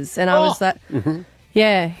numbers, and I was like...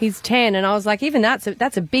 Yeah, he's 10, and I was like, even that's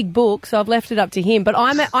a big book, so I've left it up to him. But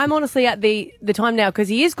I'm honestly at the time now, because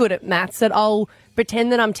he is good at maths, that I'll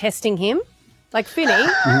pretend that I'm testing him. Like, Finny,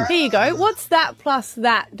 here you go. What's that plus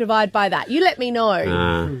that divide by that? You let me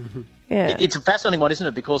know. Yeah. It's a fascinating one, isn't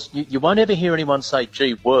it? Because you won't ever hear anyone say,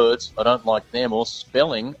 "Gee, words, I don't like them," or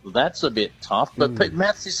spelling, that's a bit tough. But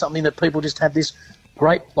maths is something that people just have this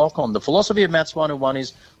great block on. The philosophy of Maths 101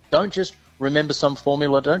 is don't just remember some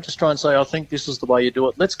formula. Don't just try and say, "I think this is the way you do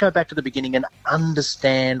it." Let's go back to the beginning and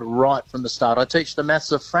understand right from the start. I teach the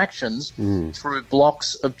maths of fractions through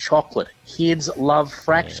blocks of chocolate. Kids love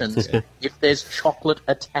fractions if there's chocolate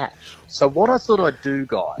attached. So what I thought I'd do,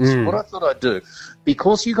 guys,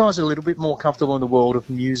 because you guys are a little bit more comfortable in the world of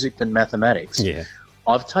music than mathematics,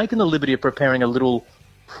 I've taken the liberty of preparing a little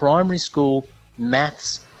primary school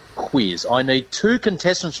maths quiz. I need 2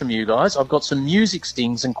 contestants from you guys. I've got some music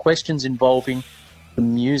stings and questions involving the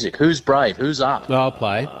music. Who's brave? Who's up? I'll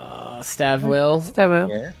play. Stav will.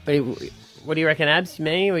 Yeah. What do you reckon, Abs?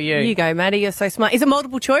 Me or you? You go, Maddie. You're so smart. Is it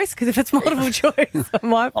multiple choice? Because if it's multiple choice, I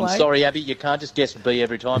might play. I'm sorry, Abby. You can't just guess B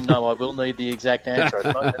every time. No, I will need the exact answer. At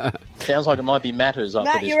the moment. Sounds like it might be Matt who's up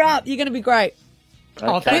for Matt, this you're one. up. You're going to be great.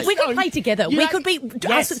 Okay. We could play together. We could be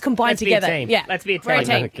us combined together. Be a team. Yeah, let's be a team. We're a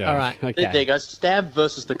team. Okay. All right. Okay. There you go. Stab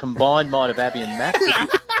versus the combined mind of Abby and Matt.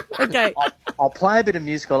 Okay. I'll play a bit of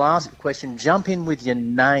music. I'll ask a question. Jump in with your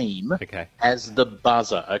name as the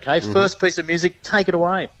buzzer. Okay. First piece of music. Take it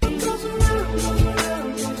away.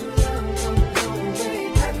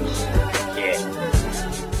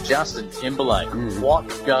 Justin Timberlake. What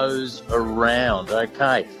goes around?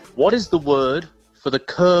 Okay. What is the word for the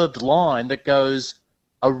curved line that goes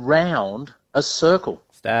around a circle?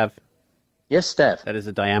 Stav. Yes, Stav. That is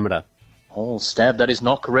a diameter. Oh, Stav, that is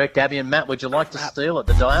not correct. Abby and Matt, would you like to steal it?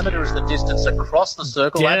 The diameter is the distance across the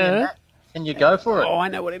circle. Abby and Matt, can you go for it? Oh, I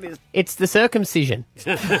know what it is. It's the circumcision.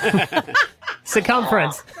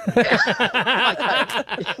 Circumference.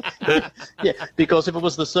 Yeah, because if it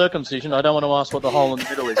was the circumcision, I don't want to ask what the hole in the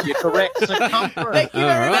middle is. You're correct. Circumference. Thank you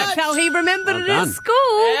very much. How he remembered it at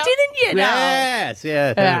school, didn't you? Yes,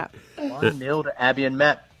 yeah. 1-0 to Abby and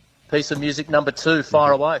Matt. Piece of music number 2,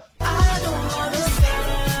 fire away.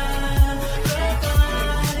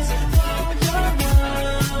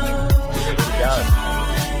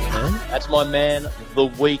 That's my man, The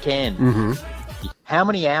Weekend. Mm-hmm. How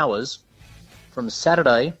many hours from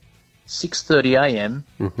Saturday, 6:30 a.m.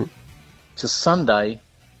 to Sunday,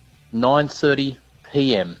 9:30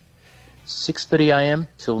 p.m.? 6:30 a.m.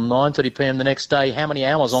 till 9:30 p.m. the next day. How many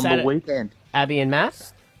hours on the weekend? Abby and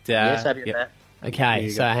Matt? Yes, Abby and Matt. Okay,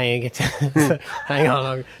 so hang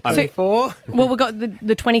on. 24? Well, we've got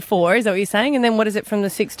the 24, is that what you're saying? And then what is it from the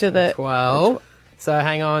 6 to the... 12. So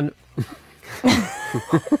hang on.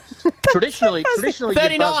 Traditionally,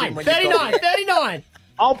 39.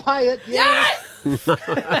 I'll pay it. Yes! 39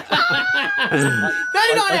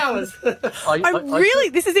 hours.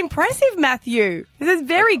 This is impressive, Matthew. This is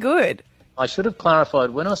very good. I should have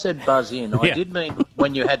clarified. When I said buzz in, I did mean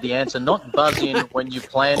when you had the answer, not buzz in when you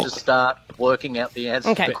plan to start working out the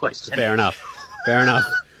answer to the question. Fair enough.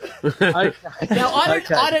 Okay. Now,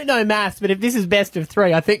 I don't know maths, but if this is best of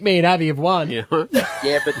 3, I think me and Abby have won. Yeah,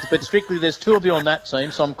 but strictly there's 2 of you on that team,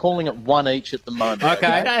 so I'm calling it 1 each at the moment.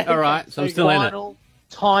 Okay. All right. So I'm still in it. Final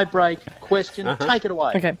tie-break question. Take it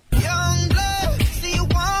away. Okay.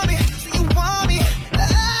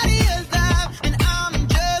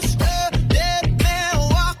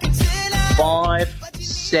 5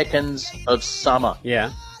 seconds of summer.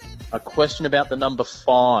 Yeah. A question about the number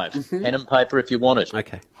 5. Pen and paper if you want it.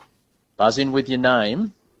 Okay. Buzz in with your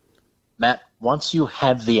name. Matt, once you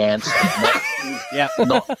have the answer,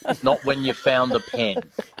 not when you found the pen.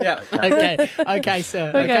 Yeah. Okay,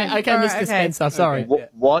 sir. Okay, Mr. Spencer, sorry.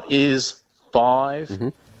 What is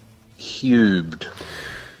 5 cubed?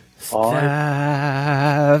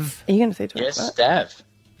 Stav. Are you going to say 25? Yes, Stav.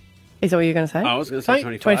 Is that what you're going to say? I was going to say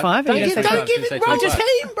 25. 25? Don't give it wrong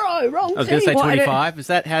team, bro. Wrong team. I was going to say 25. Is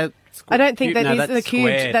that how... I don't think that is the cubed.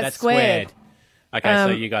 Squared. That's squared. Okay, so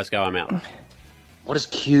you guys go, I'm out. What does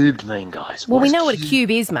cubed mean, guys? Well, we know what a cube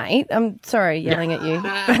is, mate. I'm sorry yelling at you.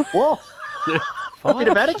 Whoa. A bit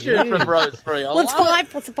of attitude from row 3. Well, it's 5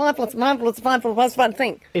 plus 5 plus 9 plus 5 plus 1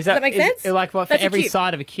 thing. Does that make sense? Like what, for That's a every cube.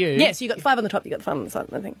 side of a cube? Yes, you got 5 on the top, you got 5 on the side,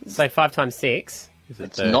 I think. So 5 times 6?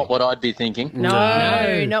 It's not what I'd be thinking.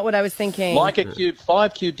 No, not what I was thinking. Like a cube,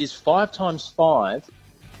 5 cubed is 5 times 5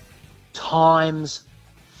 times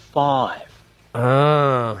 5.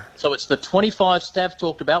 Oh. So it's the 25 Stav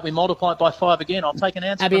talked about. We multiply it by 5 again. I'll take an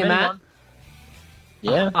answer Abby from and anyone.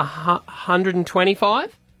 Matt? Yeah.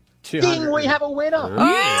 125? Ding, we have a winner.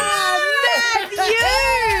 Matthew!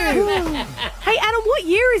 Hey, Adam, what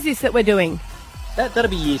year is this that we're doing? That'll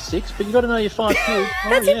be year 6, but you got to know your 5 cubed.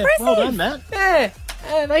 That's impressive. Well done, Matt. Yeah,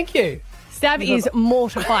 thank you. Stav is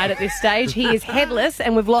mortified at this stage. He is headless,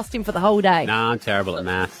 and we've lost him for the whole day. No, I'm terrible at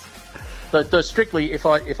maths. So strictly, if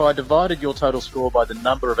I divided your total score by the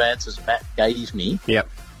number of answers Matt gave me,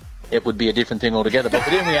 it would be a different thing altogether. But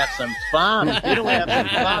didn't we have some fun? That's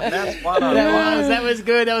one of That was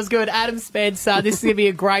good. Adam Spencer, this is going to be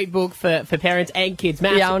a great book for parents and kids.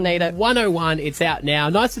 Matt, I'll need it. 101, it's out now.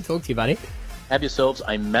 Nice to talk to you, buddy. Have yourselves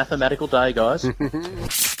a mathematical day, guys.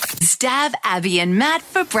 Stab Abby and Matt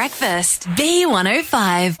for breakfast.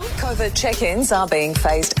 B105. COVID check-ins are being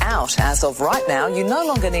phased out. As of right now, you no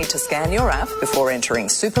longer need to scan your app before entering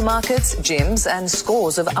supermarkets, gyms and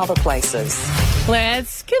scores of other places.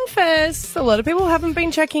 Let's confess, a lot of people haven't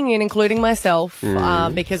been checking in, including myself,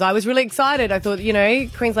 because I was really excited. I thought,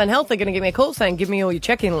 Queensland Health are going to give me a call saying, give me all your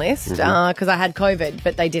check-in list, because I had COVID,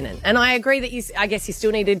 but they didn't. And I agree that I guess you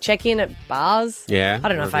still need to check in at bars. Yeah. I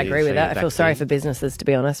don't know if I agree with that. I feel sorry for businesses, to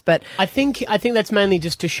be honest. But I think that's mainly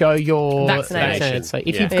just to show your vaccination. So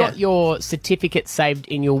if you've got your certificate saved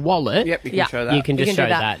in your wallet, you can show that. You can just show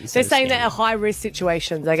that. They're saying that are high-risk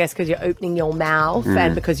situations, I guess, because you're opening your mouth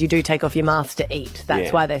and because you do take off your mask to eat.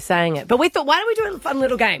 That's why they're saying it. But we thought, why don't we do a fun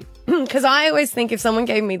little game? Because I always think if someone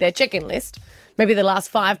gave me their check-in list, maybe the last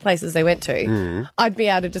 5 places they went to, I'd be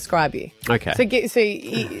able to describe you. Okay. So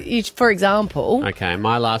each, for example... Okay,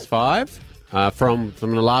 my last 5, from the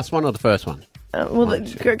last one or the first one?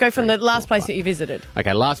 Go from the last place that you visited.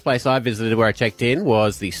 Okay, last place I visited where I checked in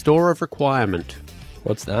was the Store of Requirement.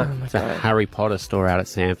 What's that? It's a Harry Potter store out at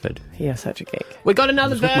Sanford. You're such a geek. We got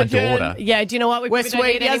another with my daughter. Yeah, do you know what? We're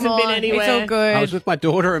sweet. He hasn't been anywhere. It's all good. I was with my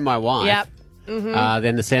daughter and my wife. Yep.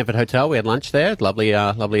 Then the Sanford Hotel, we had lunch there. Lovely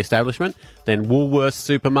establishment. Then Woolworths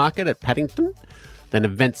Supermarket at Paddington. Then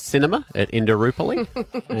Event Cinema at Indooroopilly.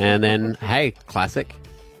 And then, hey, classic,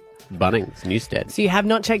 Bunnings, Newstead. So you have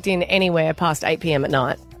not checked in anywhere past 8 p.m. at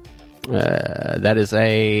night? That is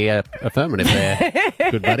a affirmative there.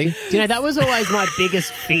 Good buddy. Do you know, that was always my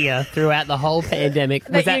biggest fear throughout the whole pandemic,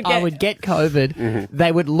 was that I would get COVID,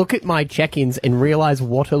 they would look at my check-ins and realise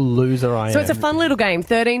what a loser I am. So it's a fun little game,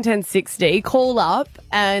 13 10 60. Call up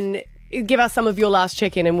and give us some of your last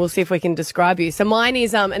check-in and we'll see if we can describe you. So mine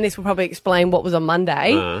is, and this will probably explain what was on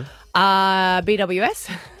Monday, BWS.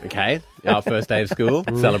 Okay. Our first day of school,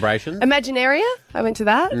 celebration. Imaginaria, I went to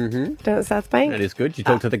that, down at South Bank. That is good. You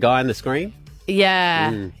talk to the guy on the screen?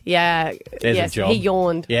 Yeah, yeah. There's yes, a job. he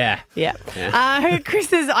yawned. Yeah. Yeah.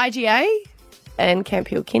 Chris's IGA and Camp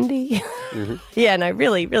Hill Kindy. Yeah, no,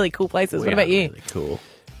 really, really cool places. What about you? Really cool.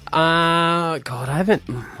 God, I haven't...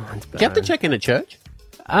 Do you have to check in at church?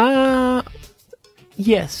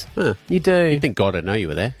 Yes, you do. You'd think God would know you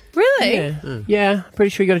were there. Really? Yeah, pretty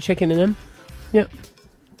sure you got to check in them. Yep.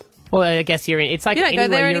 Well, I guess you're in. It's like You don't go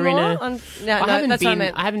there anywhere you're anymore? in a. No, that's what I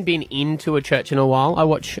meant. I haven't been into a church in a while. I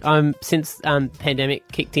watch since pandemic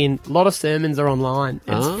kicked in. A lot of sermons are online.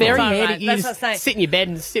 And It's very That's handy. right, You that's just what I'm saying. sit in your bed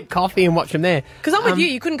and sip coffee and watch them there. Because I'm with you.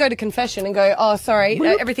 You couldn't go to confession and go, oh, sorry,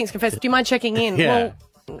 everything's confessed. Do you mind checking in? Yeah.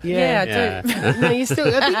 Well, yeah, I do. No, you still.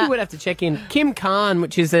 I think you would have to check in. Kim Khan,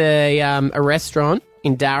 which is a restaurant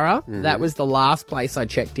in Darra. That was the last place I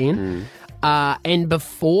checked in. And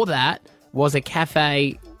before that was a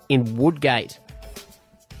cafe in Woodgate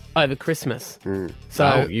over Christmas.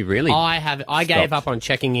 So you really I gave up on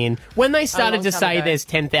checking in. When they started to say there's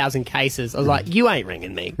 10,000 cases, I was like, you ain't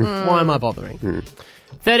ringing me. Why am I bothering?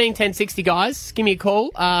 13 10 60, guys. Give me a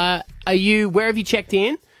call. Where have you checked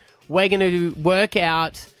in? We're going to work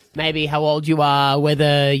out maybe how old you are,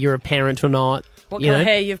 whether you're a parent or not. What kind of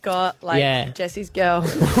hair you've got, like Jesse's girl.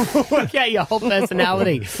 Work out your whole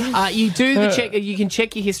personality. You do the check. You can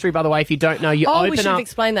check your history, by the way, if you don't know. You we open should up, have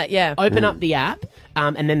explained that, yeah. Open up the app,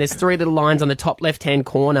 and then there's 3 little lines on the top left-hand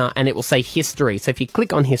corner, and it will say history. So if you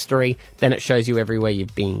click on history, then it shows you everywhere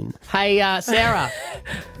you've been. Hey, Sarah,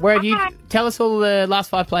 where have you... Tell us all the last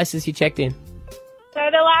 5 places you checked in. So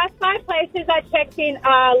the last 5 places I checked in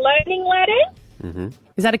are Learning Letters.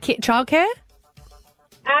 Is that a childcare?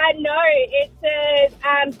 No, it's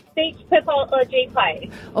a speech pathology place.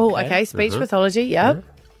 Oh, okay. Speech pathology, yeah.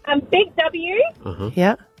 Big W,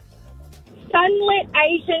 Yeah. Sunlit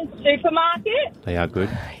Asian Supermarket, They are good.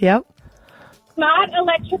 Yep. Smart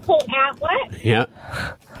Electrical Outlet, Yeah.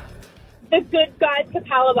 The Good Guys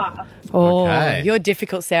Capalaba. Oh, Okay. you're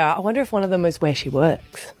difficult, Sarah. I wonder if one of them is where she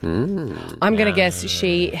works. I'm going to guess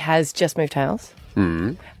she has just moved house.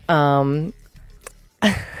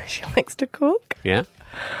 She likes to cook. Yeah.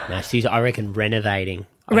 No, she's, I reckon, renovating.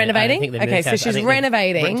 Renovating? I think they've Okay, moved so house. I she's think they've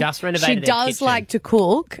renovating. Just renovated She their does kitchen. like to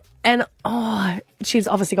cook. And, she's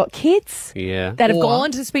obviously got kids Yeah. that have Or-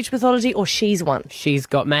 gone to speech pathology, or she's one. She's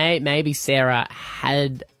got... Maybe Sarah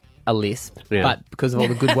had a lisp, Yeah. but because of all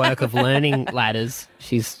the good work of learning ladders,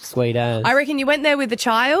 she's sweet as. I reckon you went there with the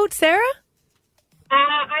child, Sarah?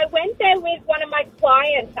 I went there with one of my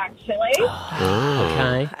clients, actually.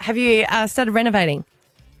 Okay. Have you started renovating?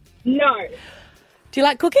 No, Do you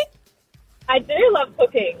like cooking? I do love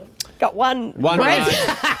cooking. Got one. One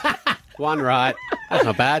right. One right. That's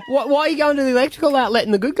not bad. Why are you going to the electrical outlet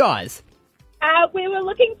and the Good Guys? We were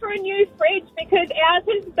looking for a new fridge because ours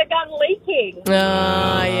has begun leaking.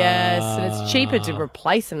 Oh, yes. And it's cheaper to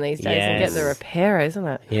replace them these days and get the repair, isn't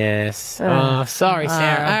it? Yes. Oh, sorry,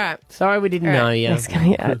 Sarah. all right. Sorry we didn't know you.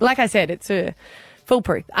 Yeah. Like I said, it's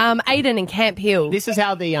foolproof. Aiden in Camp Hill. This is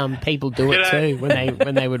how the people do it too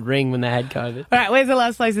when they would ring when they had COVID. All right, where's the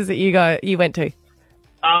last places that you went to?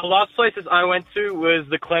 Last places I went to was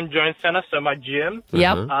the Clem Jones Centre, so my gym.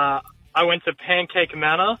 Yep. I went to Pancake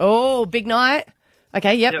Manor. Oh, big night.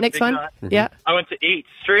 Okay, yep, next big one. night. Yeah. I went to Eat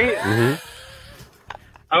Street. I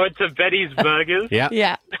went to Betty's Burgers. Yeah.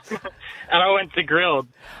 Yeah. And I went to Grilled.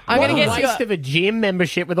 I'm going to What a guess waste of a gym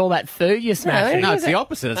membership with all that food you're smashing. No, it's the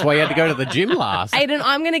opposite. That's why you had to go to the gym last. Aiden,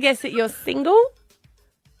 I'm going to guess that you're single.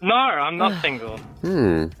 No, I'm not single.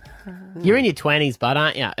 You're in your 20s, bud,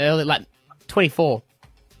 aren't you? Early, like 24.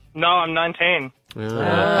 No, I'm 19.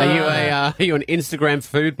 Are you an Instagram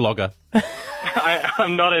food blogger?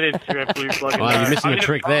 I'm not an Instagram food blogger. Well, you're missing I'm a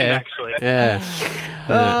trick in there. Actually. Yeah.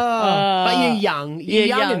 But you're young. You're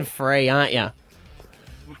young young. and free, aren't you?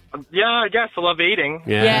 Yeah, I guess I love eating.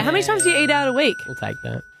 Yeah. How many times do you eat out a week? We'll take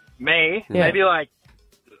that. Me, Yeah. maybe like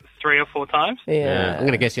 3 or 4 times. Yeah. I'm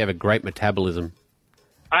going to guess you have a great metabolism.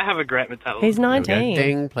 I have a great metabolism. He's There we 19. go.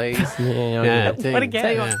 Ding, please. Yeah, ding. What a guess.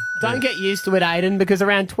 Tell you what, don't get used to it, Aiden, because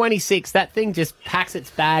around 26, that thing just packs its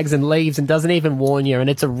bags and leaves and doesn't even warn you, and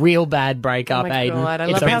it's a real bad breakup, Oh my Aiden. God, I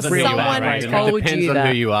It's love a how real someone bad breakup. told It depends you on that.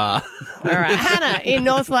 who you are. All right, Hannah in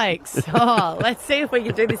North Lakes. Oh, let's see if we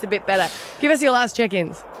can do this a bit better. Give us your last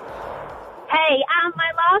check-ins. Hey,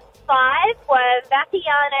 my last 5 were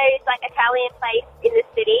Vapiano's, Italian place in the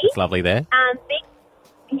city. It's lovely there.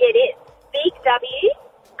 It is. Big W,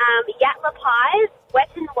 Yatla Pies, Wet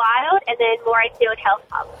and Wild, and then Morayfield Health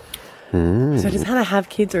Hub. So does Hannah have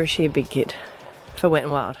kids or is she a big kid for Wet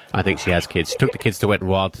and Wild? I think she has kids. She took the kids to Wet and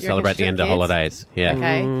Wild to You celebrate reckon the she end took of kids? holidays. Yeah.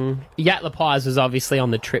 Okay. Yatla Pies was obviously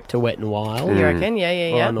on the trip to Wet and Wild. You reckon?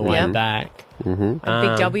 Yeah. Or on the way back. Mm-hmm.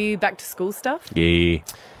 Big W back to school stuff? Yeah.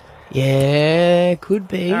 Yeah, could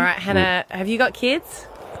be. All right, Hannah, have you got kids?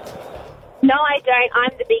 No, I don't.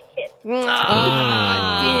 I'm the big kid.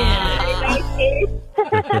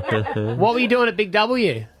 What were you doing at Big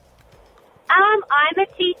W? I'm a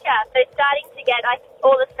teacher, so starting to get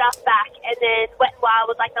all the stuff back, and then Wet and Wild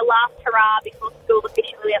was the last hurrah before school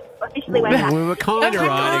officially went back. We were kind of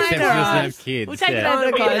right, except we doesn't have kids. We'll take it yeah.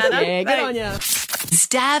 over the Yeah, Hannah. good on you.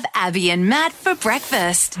 Stab Abby and Matt for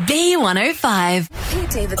breakfast. B105. Pete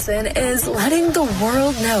Davidson is letting the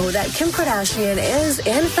world know that Kim Kardashian is,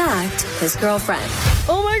 in fact, his girlfriend.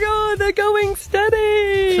 Oh my God, they're going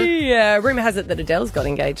steady. Yeah, rumour has it that Adele's got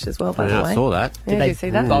engaged as well, by the Yeah, way. I saw that. Yeah, did you see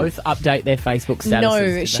that? Both update their Facebook statuses? No,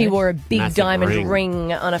 did she they? wore a big Massive diamond ring.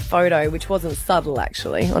 ring on a photo, which wasn't subtle,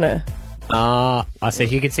 actually, on her. I see.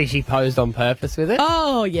 You could see she posed on purpose with it.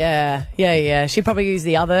 Oh, yeah. She probably used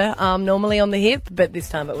the other arm normally on the hip, but this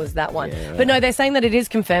time it was that one. Yeah, But no, they're saying that it is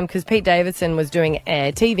confirmed because Pete Davidson was doing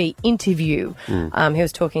a TV interview. He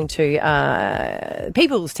was talking to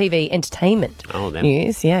People's TV Entertainment them.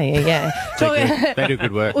 News. Yeah. They do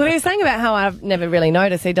good work. Well, he was saying about how I've never really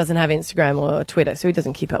noticed he doesn't have Instagram or Twitter, so he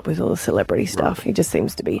doesn't keep up with all the celebrity stuff. He just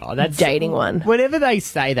seems to be dating one. Whenever they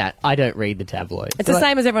say that, I don't read the tabloids. It's the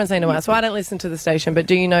same as everyone's saying to us. So I don't listen to the station, but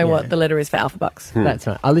do you know what the letter is for Alpha Bucks? That's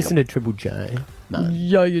right. I listen to Triple J. No.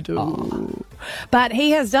 Yeah, you do. But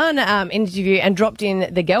he has done an interview and dropped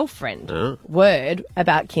in the girlfriend word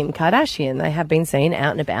about Kim Kardashian. They have been seen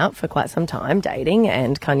out and about for quite some time dating,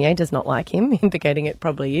 and Kanye does not like him, indicating it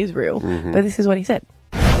probably is real. But this is what he said.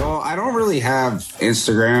 Well, I don't really have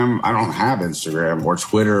Instagram. I don't have Instagram or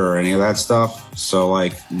Twitter or any of that stuff. So,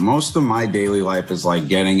 most of my daily life is,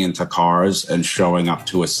 getting into cars and showing up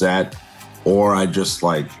to a set. Or I just,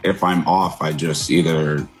 if I'm off, I just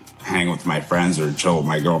either hang with my friends or chill with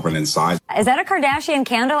my girlfriend inside. Is that a Kardashian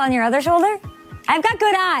candle on your other shoulder? I've got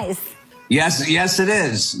good eyes. Yes, it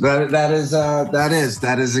is.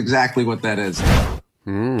 That is exactly what that is.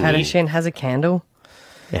 Kardashian has a candle.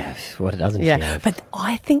 Yeah, what doesn't Yeah, she have? but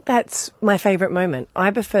I think that's my favourite moment. I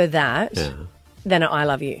prefer that than I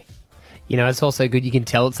love you. You know, it's also good. You can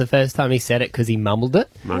tell it's the first time he said it because he mumbled it.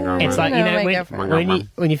 It's like,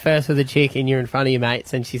 when you're first with a chick and you're in front of your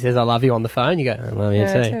mates and she says, I love you on the phone, you go, I love you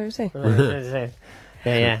too.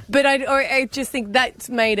 Yeah. But I just think that's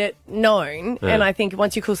made it known, and I think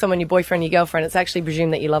once you call someone your boyfriend, your girlfriend, it's actually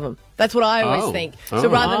presumed that you love them. That's what I always think. So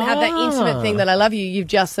rather than have that intimate thing that I love you, you've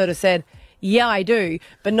just sort of said, yeah, I do,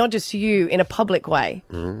 but not just to you, in a public way.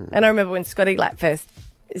 And I remember when Scotty first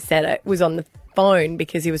said it, was on the phone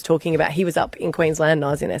because he was talking about, he was up in Queensland and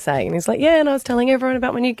I was in SA, and he's like, yeah, and I was telling everyone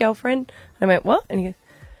about my new girlfriend. I went, what? And he goes,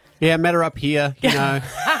 yeah, met her up here, you know.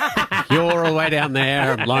 You're all the way down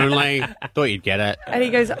there. I'm lonely. Thought you'd get it. and he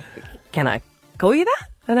goes, can I call you that?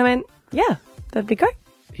 And I went, yeah, that'd be great.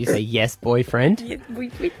 You say yes, boyfriend. Yeah, we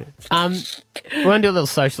we want to do a little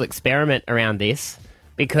social experiment around this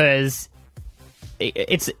because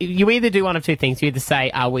you either do one of two things. You either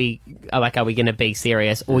say, are we going to be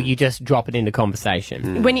serious, or you just drop it into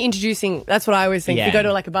conversation. When you're introducing, that's what I always think. Yeah. You go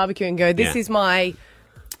to a barbecue and go, this is my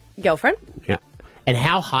girlfriend. Yeah. And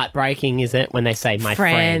how heartbreaking is it when they say my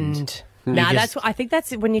friend? I think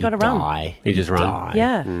that's when you got to run. You just run.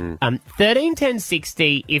 Yeah. 13 10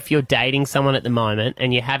 60, if you're dating someone at the moment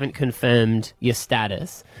and you haven't confirmed your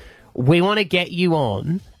status, we want to get you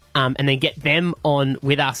on and then get them on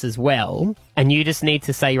with us as well. And you just need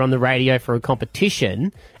to say you're on the radio for a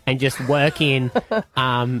competition and just work in,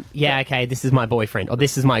 okay, this is my boyfriend or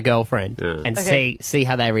this is my girlfriend, and see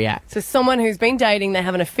how they react. So someone who's been dating, they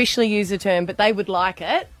haven't officially used the term, but they would like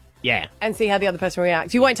it. Yeah. And see how the other person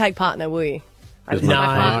reacts. You won't take partner, will you?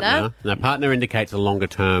 No, partner indicates a longer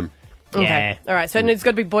term. Okay. Yeah. All right. So it's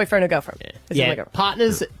got to be boyfriend or girlfriend. This is my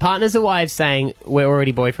girlfriend. Partners a way of saying we're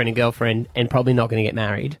already boyfriend and girlfriend and probably not going to get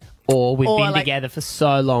married, or we've been together for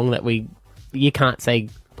so long that you can't say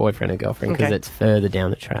boyfriend or girlfriend because it's further down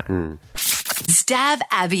the track. Stab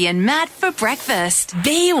Abby and Matt for breakfast.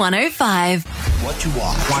 B105. What you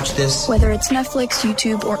watch? Watch this. Whether it's Netflix,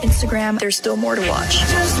 YouTube, or Instagram, there's still more to watch.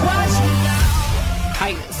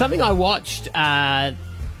 Hey, something I watched about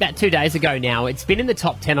 2 days ago now. It's been in the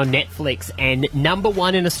top 10 on Netflix and number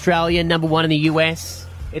 1 in Australia, number 1 in the US.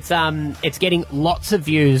 It's getting lots of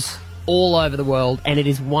views all over the world, and it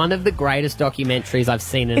is one of the greatest documentaries I've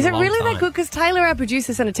seen in a long time. Is it really that good? Because Taylor, our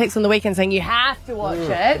producer, sent a text on the weekend saying you have to watch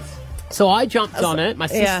it. So I jumped on it. My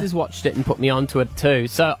sisters watched it and put me onto it too.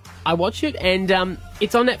 So I watched it, and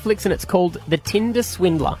it's on Netflix, and it's called The Tinder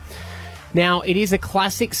Swindler. Now, it is a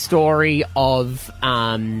classic story of...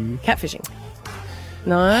 catfishing.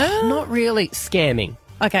 No? Not really. Scamming.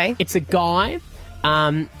 Okay. It's a guy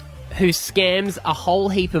who scams a whole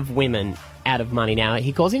heap of women out of money. Now,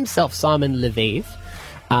 he calls himself Simon Lviv.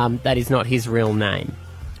 That is not his real name.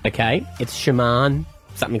 Okay? It's Shaman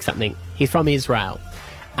something. He's from Israel.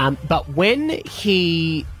 But when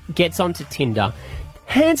he gets onto Tinder,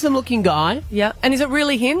 handsome-looking guy. Yeah. And is it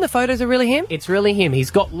really him? The photos are really him? It's really him.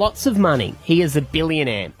 He's got lots of money. He is a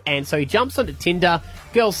billionaire. And so he jumps onto Tinder.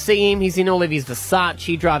 Girls see him. He's in all of his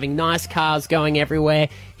Versace, driving nice cars, going everywhere.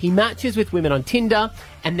 He matches with women on Tinder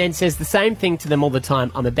and then says the same thing to them all the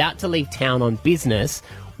time. I'm about to leave town on business.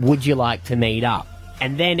 Would you like to meet up?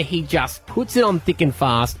 And then he just puts it on thick and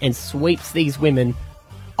fast and sweeps these women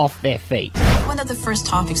off their feet. One of the first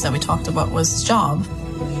topics that we talked about was his job.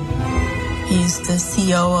 He's the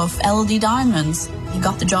CEO of LD Diamonds. He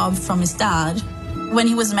got the job from his dad. When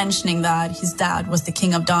he was mentioning that his dad was the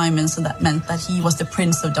king of diamonds, so that meant that he was the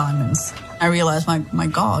prince of diamonds, I realized, my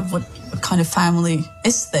God, what kind of family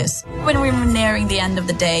is this? When we were nearing the end of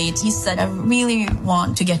the date, he said, I really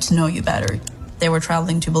want to get to know you better. They were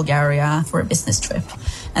traveling to Bulgaria for a business trip.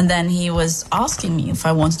 And then he was asking me if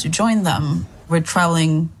I wanted to join them. We're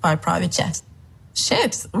traveling by private jet.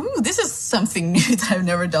 Shit, ooh, this is something new that I've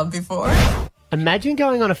never done before. Imagine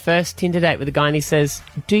going on a first Tinder date with a guy and he says,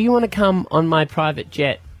 do you want to come on my private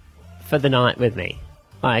jet for the night with me?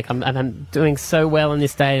 Like, I'm doing so well on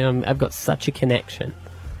this date and I've got such a connection.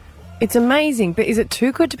 It's amazing, but is it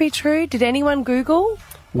too good to be true? Did anyone Google?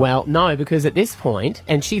 Well, no, because at this point,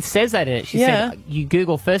 and she says that in it, she said, you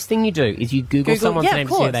Google, first thing you do is you Google someone's name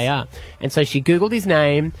to see who they are. And so she Googled his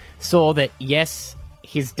name, saw that, yes,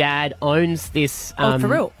 his dad owns this... for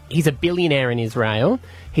real? He's a billionaire in Israel.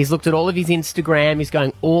 He's looked at all of his Instagram. He's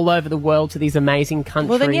going all over the world to these amazing countries.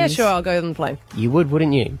 Well, then, yeah, sure, I'll go on the plane. You would,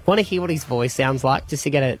 wouldn't you? Want to hear what his voice sounds like, just to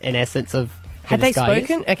get an essence of who Had they this guy is?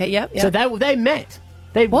 spoken? Okay, yeah. So they met.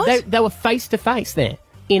 They were face-to-face there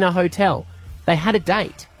in a hotel. They had a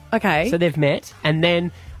date. Okay. So they've met, and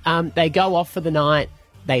then they go off for the night,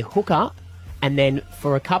 they hook up, and then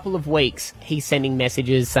for a couple of weeks, he's sending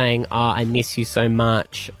messages saying, I miss you so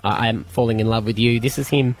much, I'm falling in love with you. This is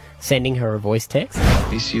him sending her a voice text.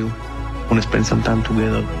 Miss you. Want to spend some time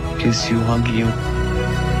together. Kiss you, hug you.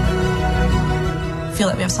 I feel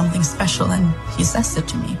like we have something special, and he says it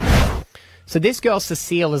to me. So this girl,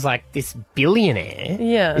 Cecile, is like this billionaire.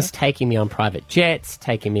 Yeah. Is taking me on private jets,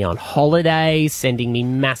 taking me on holidays, sending me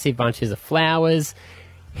massive bunches of flowers.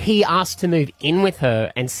 He asked to move in with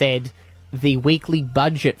her and said the weekly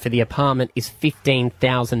budget for the apartment is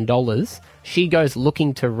 $15,000. She goes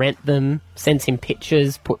looking to rent them, sends him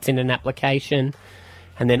pictures, puts in an application.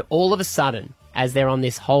 And then all of a sudden, as they're on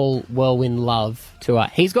this whole whirlwind love tour,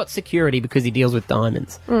 he's got security because he deals with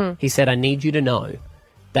diamonds. He said, I need you to know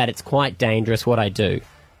that it's quite dangerous what I do,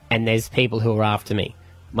 and there's people who are after me.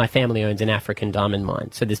 My family owns an African diamond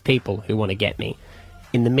mine, so there's people who want to get me.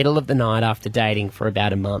 In the middle of the night, after dating for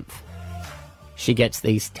about a month, she gets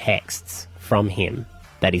these texts from him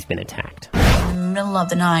that he's been attacked. In the middle of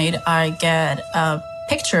the night, I get a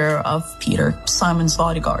picture of Peter, Simon's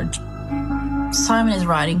bodyguard. Simon is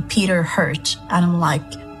writing, Peter hurt, and I'm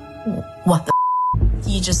like, what the f-?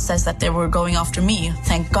 He just says that they were going after me.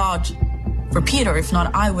 Thank God for Peter, if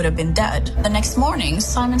not, I would have been dead. The next morning,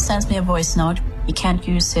 Simon sends me a voice note. He can't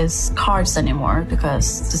use his cards anymore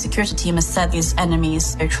because the security team has said these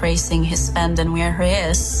enemies are tracing his spend and where he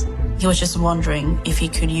is. He was just wondering if he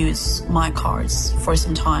could use my cards for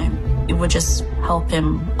some time. It would just help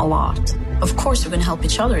him a lot. Of course, we're going to help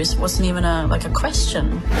each other. It wasn't even a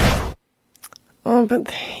question. Oh,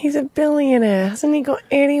 but he's a billionaire. Hasn't he got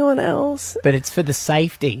anyone else? But it's for the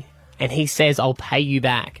safety. And he says, I'll pay you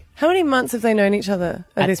back. How many months have they known each other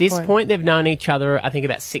at this point? They've known each other, I think,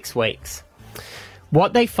 about 6 weeks.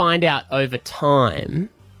 What they find out over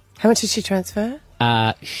time... How much did she transfer?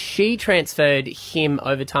 She transferred him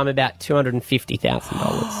over time about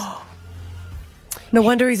 $250,000. No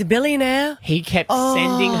wonder he's a billionaire. He kept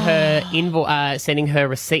sending her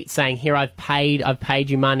receipts saying, here, I've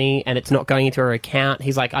paid you money and it's not going into her account.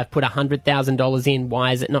 He's like, I've put $100,000 in.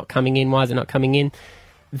 Why is it not coming in? Why is it not coming in?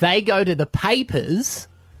 They go to the papers...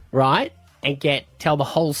 right, and tell the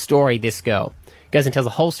whole story, this girl. Goes and tells the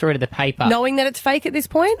whole story to the paper. Knowing that it's fake at this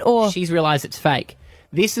point, or? She's realised it's fake.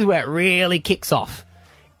 This is where it really kicks off,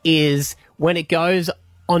 is when it goes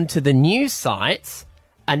onto the news sites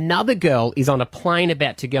another girl is on a plane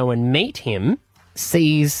about to go and meet him,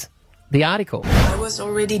 sees the article. I was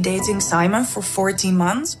already dating Simon for 14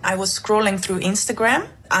 months. I was scrolling through Instagram.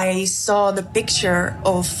 I saw the picture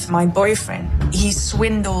of my boyfriend. He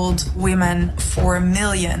swindled women for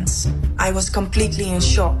millions. I was completely in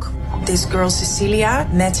shock. This girl, Cecilia,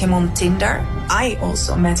 met him on Tinder. I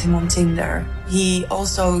also met him on Tinder. He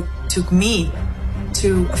also took me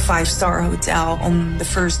to a 5-star hotel on the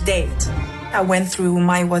first date. I went through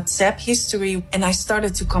my WhatsApp history and I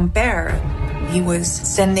started to compare. He was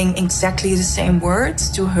sending exactly the same words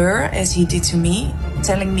to her as he did to me,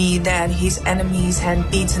 telling me that his enemies had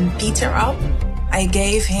beaten Peter up. I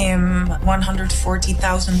gave him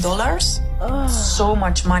 $140,000. So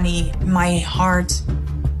much money. My heart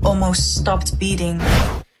almost stopped beating.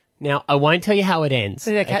 Now, I won't tell you how it ends.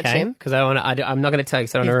 Did I catch him? Because I'm not going to tell you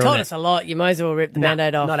because I don't want to You've ruin told it. us a lot. You might as well rip the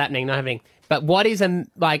Band-Aid off. Not happening. But what is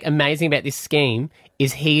amazing about this scheme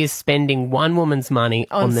is he is spending one woman's money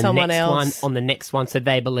on the someone next else. one, on the next one, so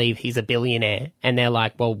they believe he's a billionaire. And they're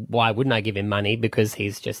like, well, why wouldn't I give him money? Because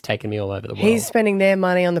he's just taken me all over the world. He's spending their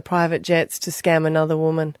money on the private jets to scam another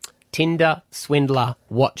woman. Tinder, Swindler,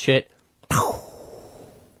 watch it.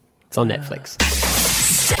 It's on Netflix.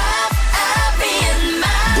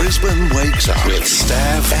 Brisbane wakes up with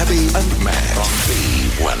Stav, Abby and Matt on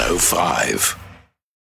B105.